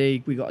Premier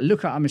League. We got to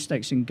look at our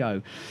mistakes and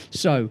go.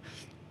 So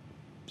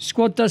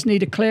squad does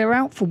need a clear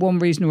out for one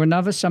reason or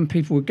another. Some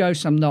people would go,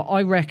 some not.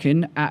 I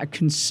reckon at a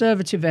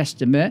conservative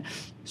estimate,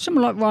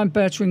 someone like Ryan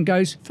Bertrand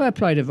goes. Fair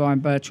play to Ryan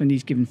Bertrand.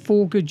 He's given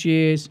 4 good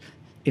years.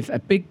 If a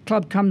big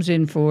club comes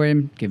in for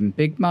him, give him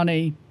big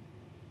money,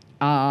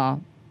 I,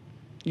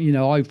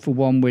 for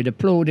one, would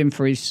applaud him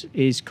for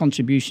his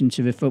contribution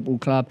to the football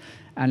club,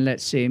 and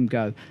let's see him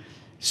go.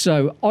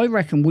 So I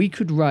reckon we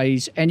could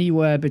raise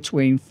anywhere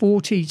between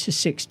 40 to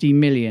 60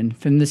 million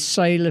from the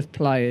sale of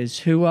players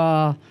who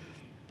are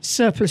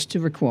surplus to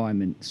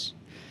requirements.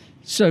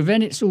 So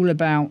then it's all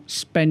about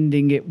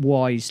spending it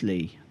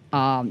wisely.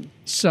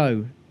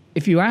 So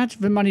if you add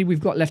the money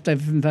we've got left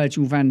over from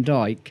Virgil van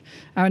Dijk,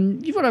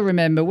 and you've got to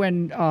remember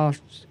when our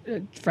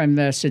friend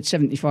there said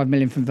 75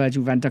 million from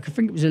Virgil van Dijk, I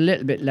think it was a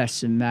little bit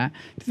less than that.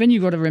 But then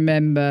you've got to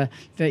remember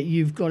that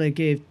you've got to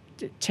give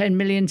 10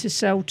 million to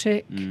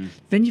Celtic.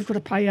 Then you've got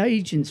to pay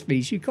agents'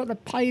 fees. You've got to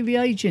pay the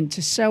agent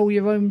to sell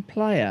your own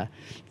player.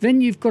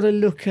 Then you've got to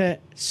look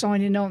at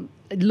signing on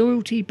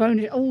loyalty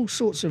bonus, all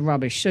sorts of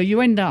rubbish. So you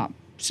end up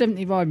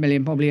 75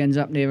 million probably ends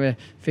up nearer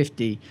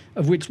 50,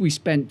 of which we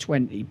spent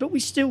 20. But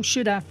we still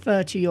should have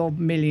 30 odd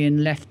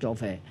million left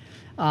of it.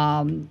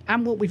 And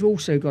what we've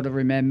also got to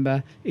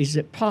remember is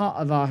that part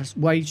of our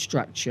wage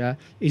structure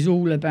is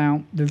all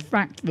about the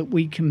fact that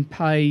we can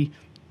pay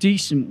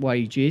decent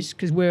wages,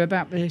 because we're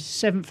about the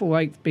 7th or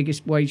 8th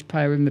biggest wage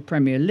payer in the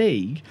Premier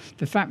League.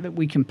 The fact that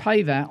we can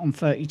pay that on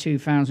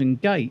 32,000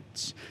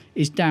 gates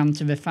is down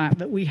to the fact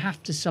that we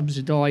have to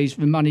subsidise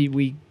the money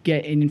we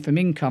get in from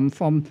income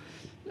from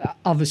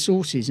other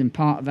sources, and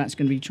part of that's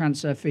going to be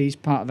transfer fees,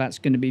 part of that's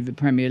going to be the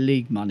Premier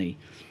League money.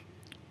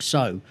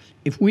 So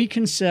if we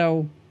can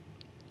sell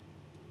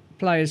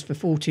players for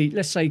 40,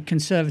 let's say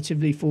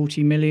conservatively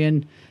 40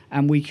 million,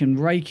 and we can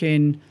rake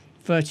in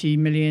 30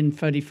 million,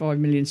 35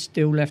 million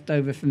still left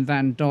over from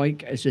Van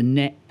Dijk as a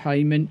net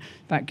payment,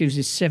 that gives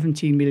us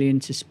 70 million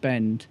to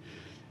spend.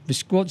 The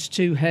squad's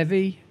too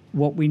heavy.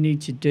 What we need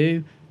to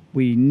do,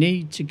 we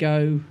need to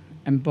go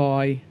and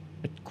buy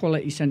a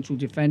quality central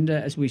defender,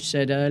 as we've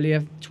said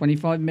earlier,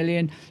 25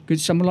 million. Good,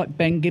 someone like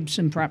Ben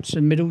Gibson, perhaps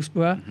from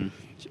Middlesbrough,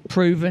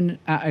 proven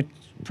at a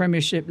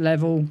Premiership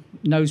level,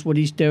 knows what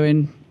he's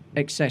doing,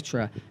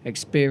 etc.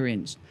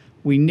 Experienced.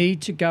 We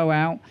need to go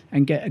out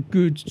and get a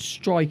good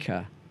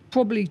striker,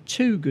 probably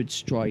 2 good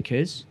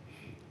strikers,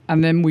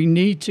 and then we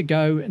need to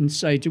go and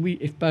say,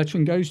 if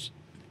Bertrand goes,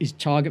 is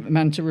Targett the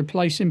man to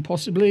replace him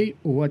possibly,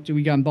 or do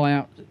we go and buy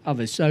out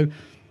others? So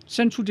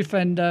central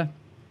defender,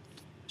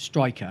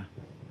 striker,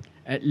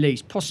 at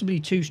least, possibly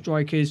 2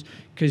 strikers,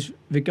 because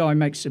the guy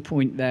makes a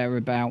point there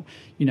about,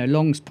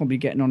 Long's probably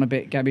getting on a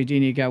bit,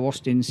 Gabbiadini go,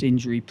 Austin's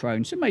injury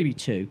prone, so maybe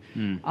 2.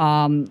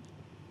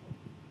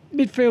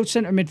 Midfield,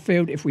 centre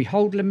midfield, if we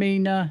hold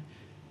Lemina,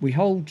 we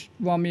hold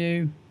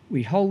Romu,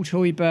 we hold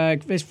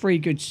Højbjerg, there's 3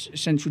 good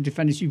central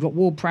defenders. You've got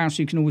Ward-Prowse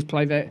who can always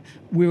play there.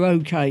 We're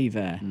okay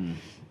there.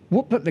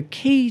 But the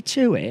key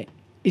to it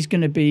is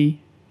going to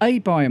be,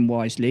 buy them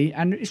wisely.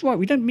 And it's right,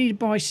 we don't need to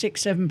buy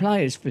 6-7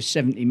 players for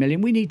 70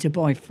 million. We need to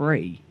buy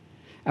 3.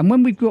 And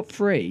when we've got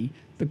 3,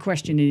 the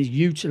question is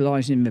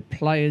utilising the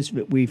players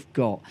that we've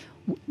got.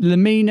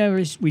 Lemina,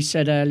 as we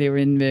said earlier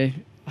in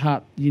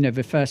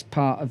the first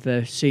part of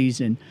the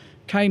season,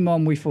 came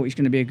on, we thought he's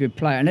going to be a good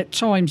player. And at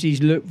times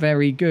he's looked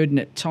very good and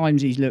at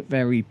times he's looked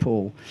very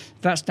poor.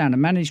 That's down to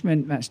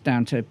management, that's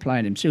down to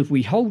playing him. So if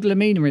we hold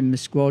Lemina in the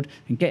squad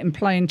and get him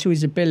playing to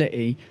his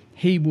ability,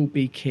 he will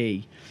be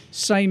key.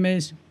 Same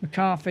as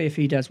McCarthy if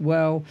he does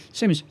well.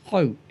 Same as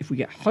Hope. If we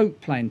get Hope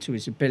playing to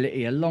his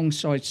ability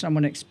alongside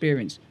someone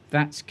experienced,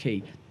 that's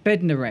key.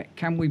 Bednarek,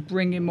 can we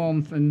bring him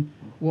on from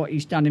what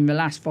he's done in the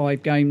last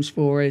 5 games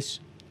for us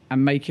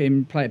and make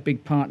him play a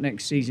big part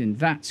next season?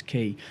 That's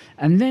key.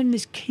 And then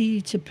there's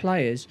key to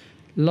players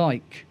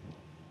like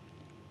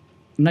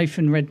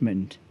Nathan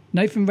Redmond.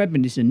 Nathan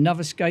Redmond is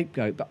another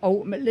scapegoat, but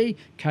ultimately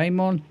came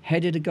on,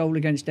 headed a goal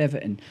against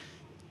Everton.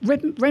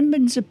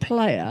 Redmond's a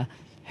player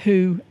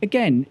who,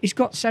 again, he's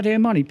got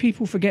Sadio Mane.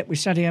 People forget with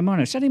Sadio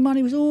Mane. Sadio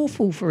Mane was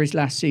awful for his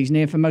last season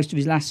here, for most of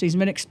his last season,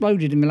 then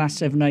exploded in the last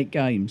 7-8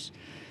 games.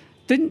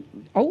 Didn't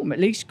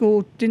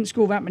score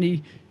that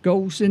many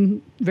goals,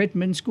 and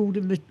Redmond scored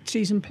in the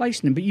season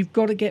placing him. But you've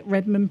got to get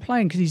Redmond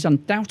playing because he's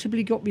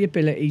undoubtedly got the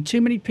ability. Too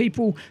many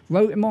people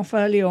wrote him off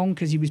early on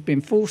because he was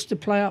being forced to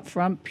play up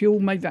front. Puel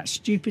made that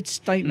stupid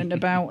statement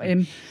about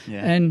him,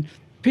 and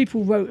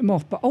people wrote him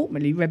off. But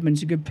ultimately,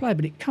 Redmond's a good player.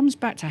 But it comes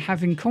back to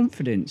having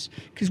confidence,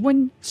 because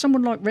when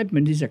someone like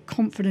Redmond is a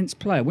confidence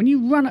player, when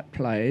you run at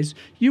players,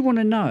 you want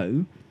to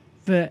know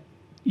that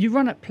you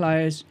run at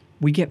players,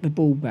 we get the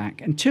ball back.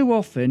 And too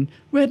often,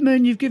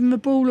 Redmond, you've given the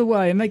ball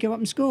away, and they go up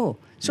and score.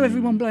 So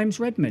everyone blames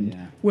Redmond.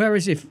 Yeah.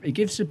 Whereas if he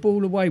gives the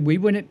ball away, we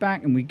win it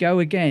back and we go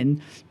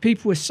again,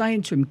 people are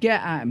saying to him,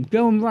 get at him,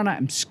 go and run at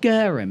him,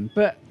 scare him.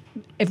 But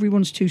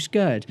everyone's too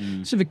scared.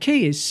 So the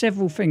key is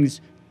several things.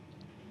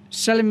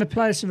 Selling the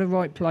players to the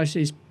right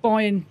places,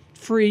 buying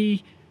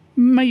 3,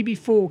 maybe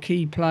 4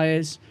 key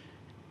players,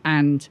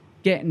 and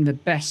getting the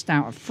best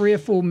out of 3 or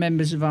 4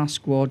 members of our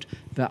squad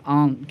that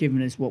aren't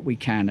giving us what we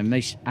can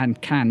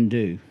and can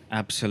do.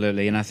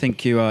 Absolutely, and I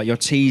think you're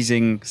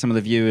teasing some of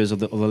the viewers or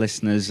the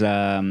listeners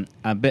a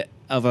bit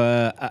of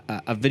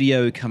a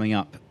video coming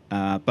up,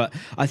 but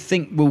I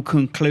think we'll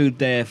conclude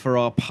there for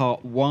our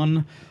part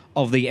 1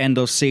 of the end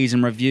of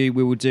season review.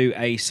 We will do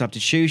a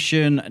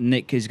substitution.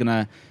 Nick is going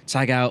to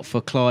tag out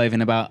for Clive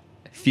in about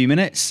a few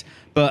minutes.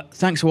 But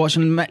thanks for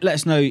watching. Let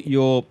us know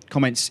your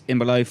comments in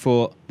below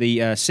for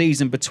the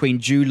season between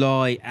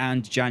July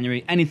and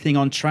January. Anything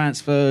on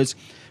transfers,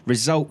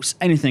 results,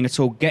 anything at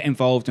all. Get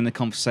involved in the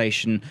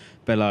conversation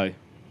below.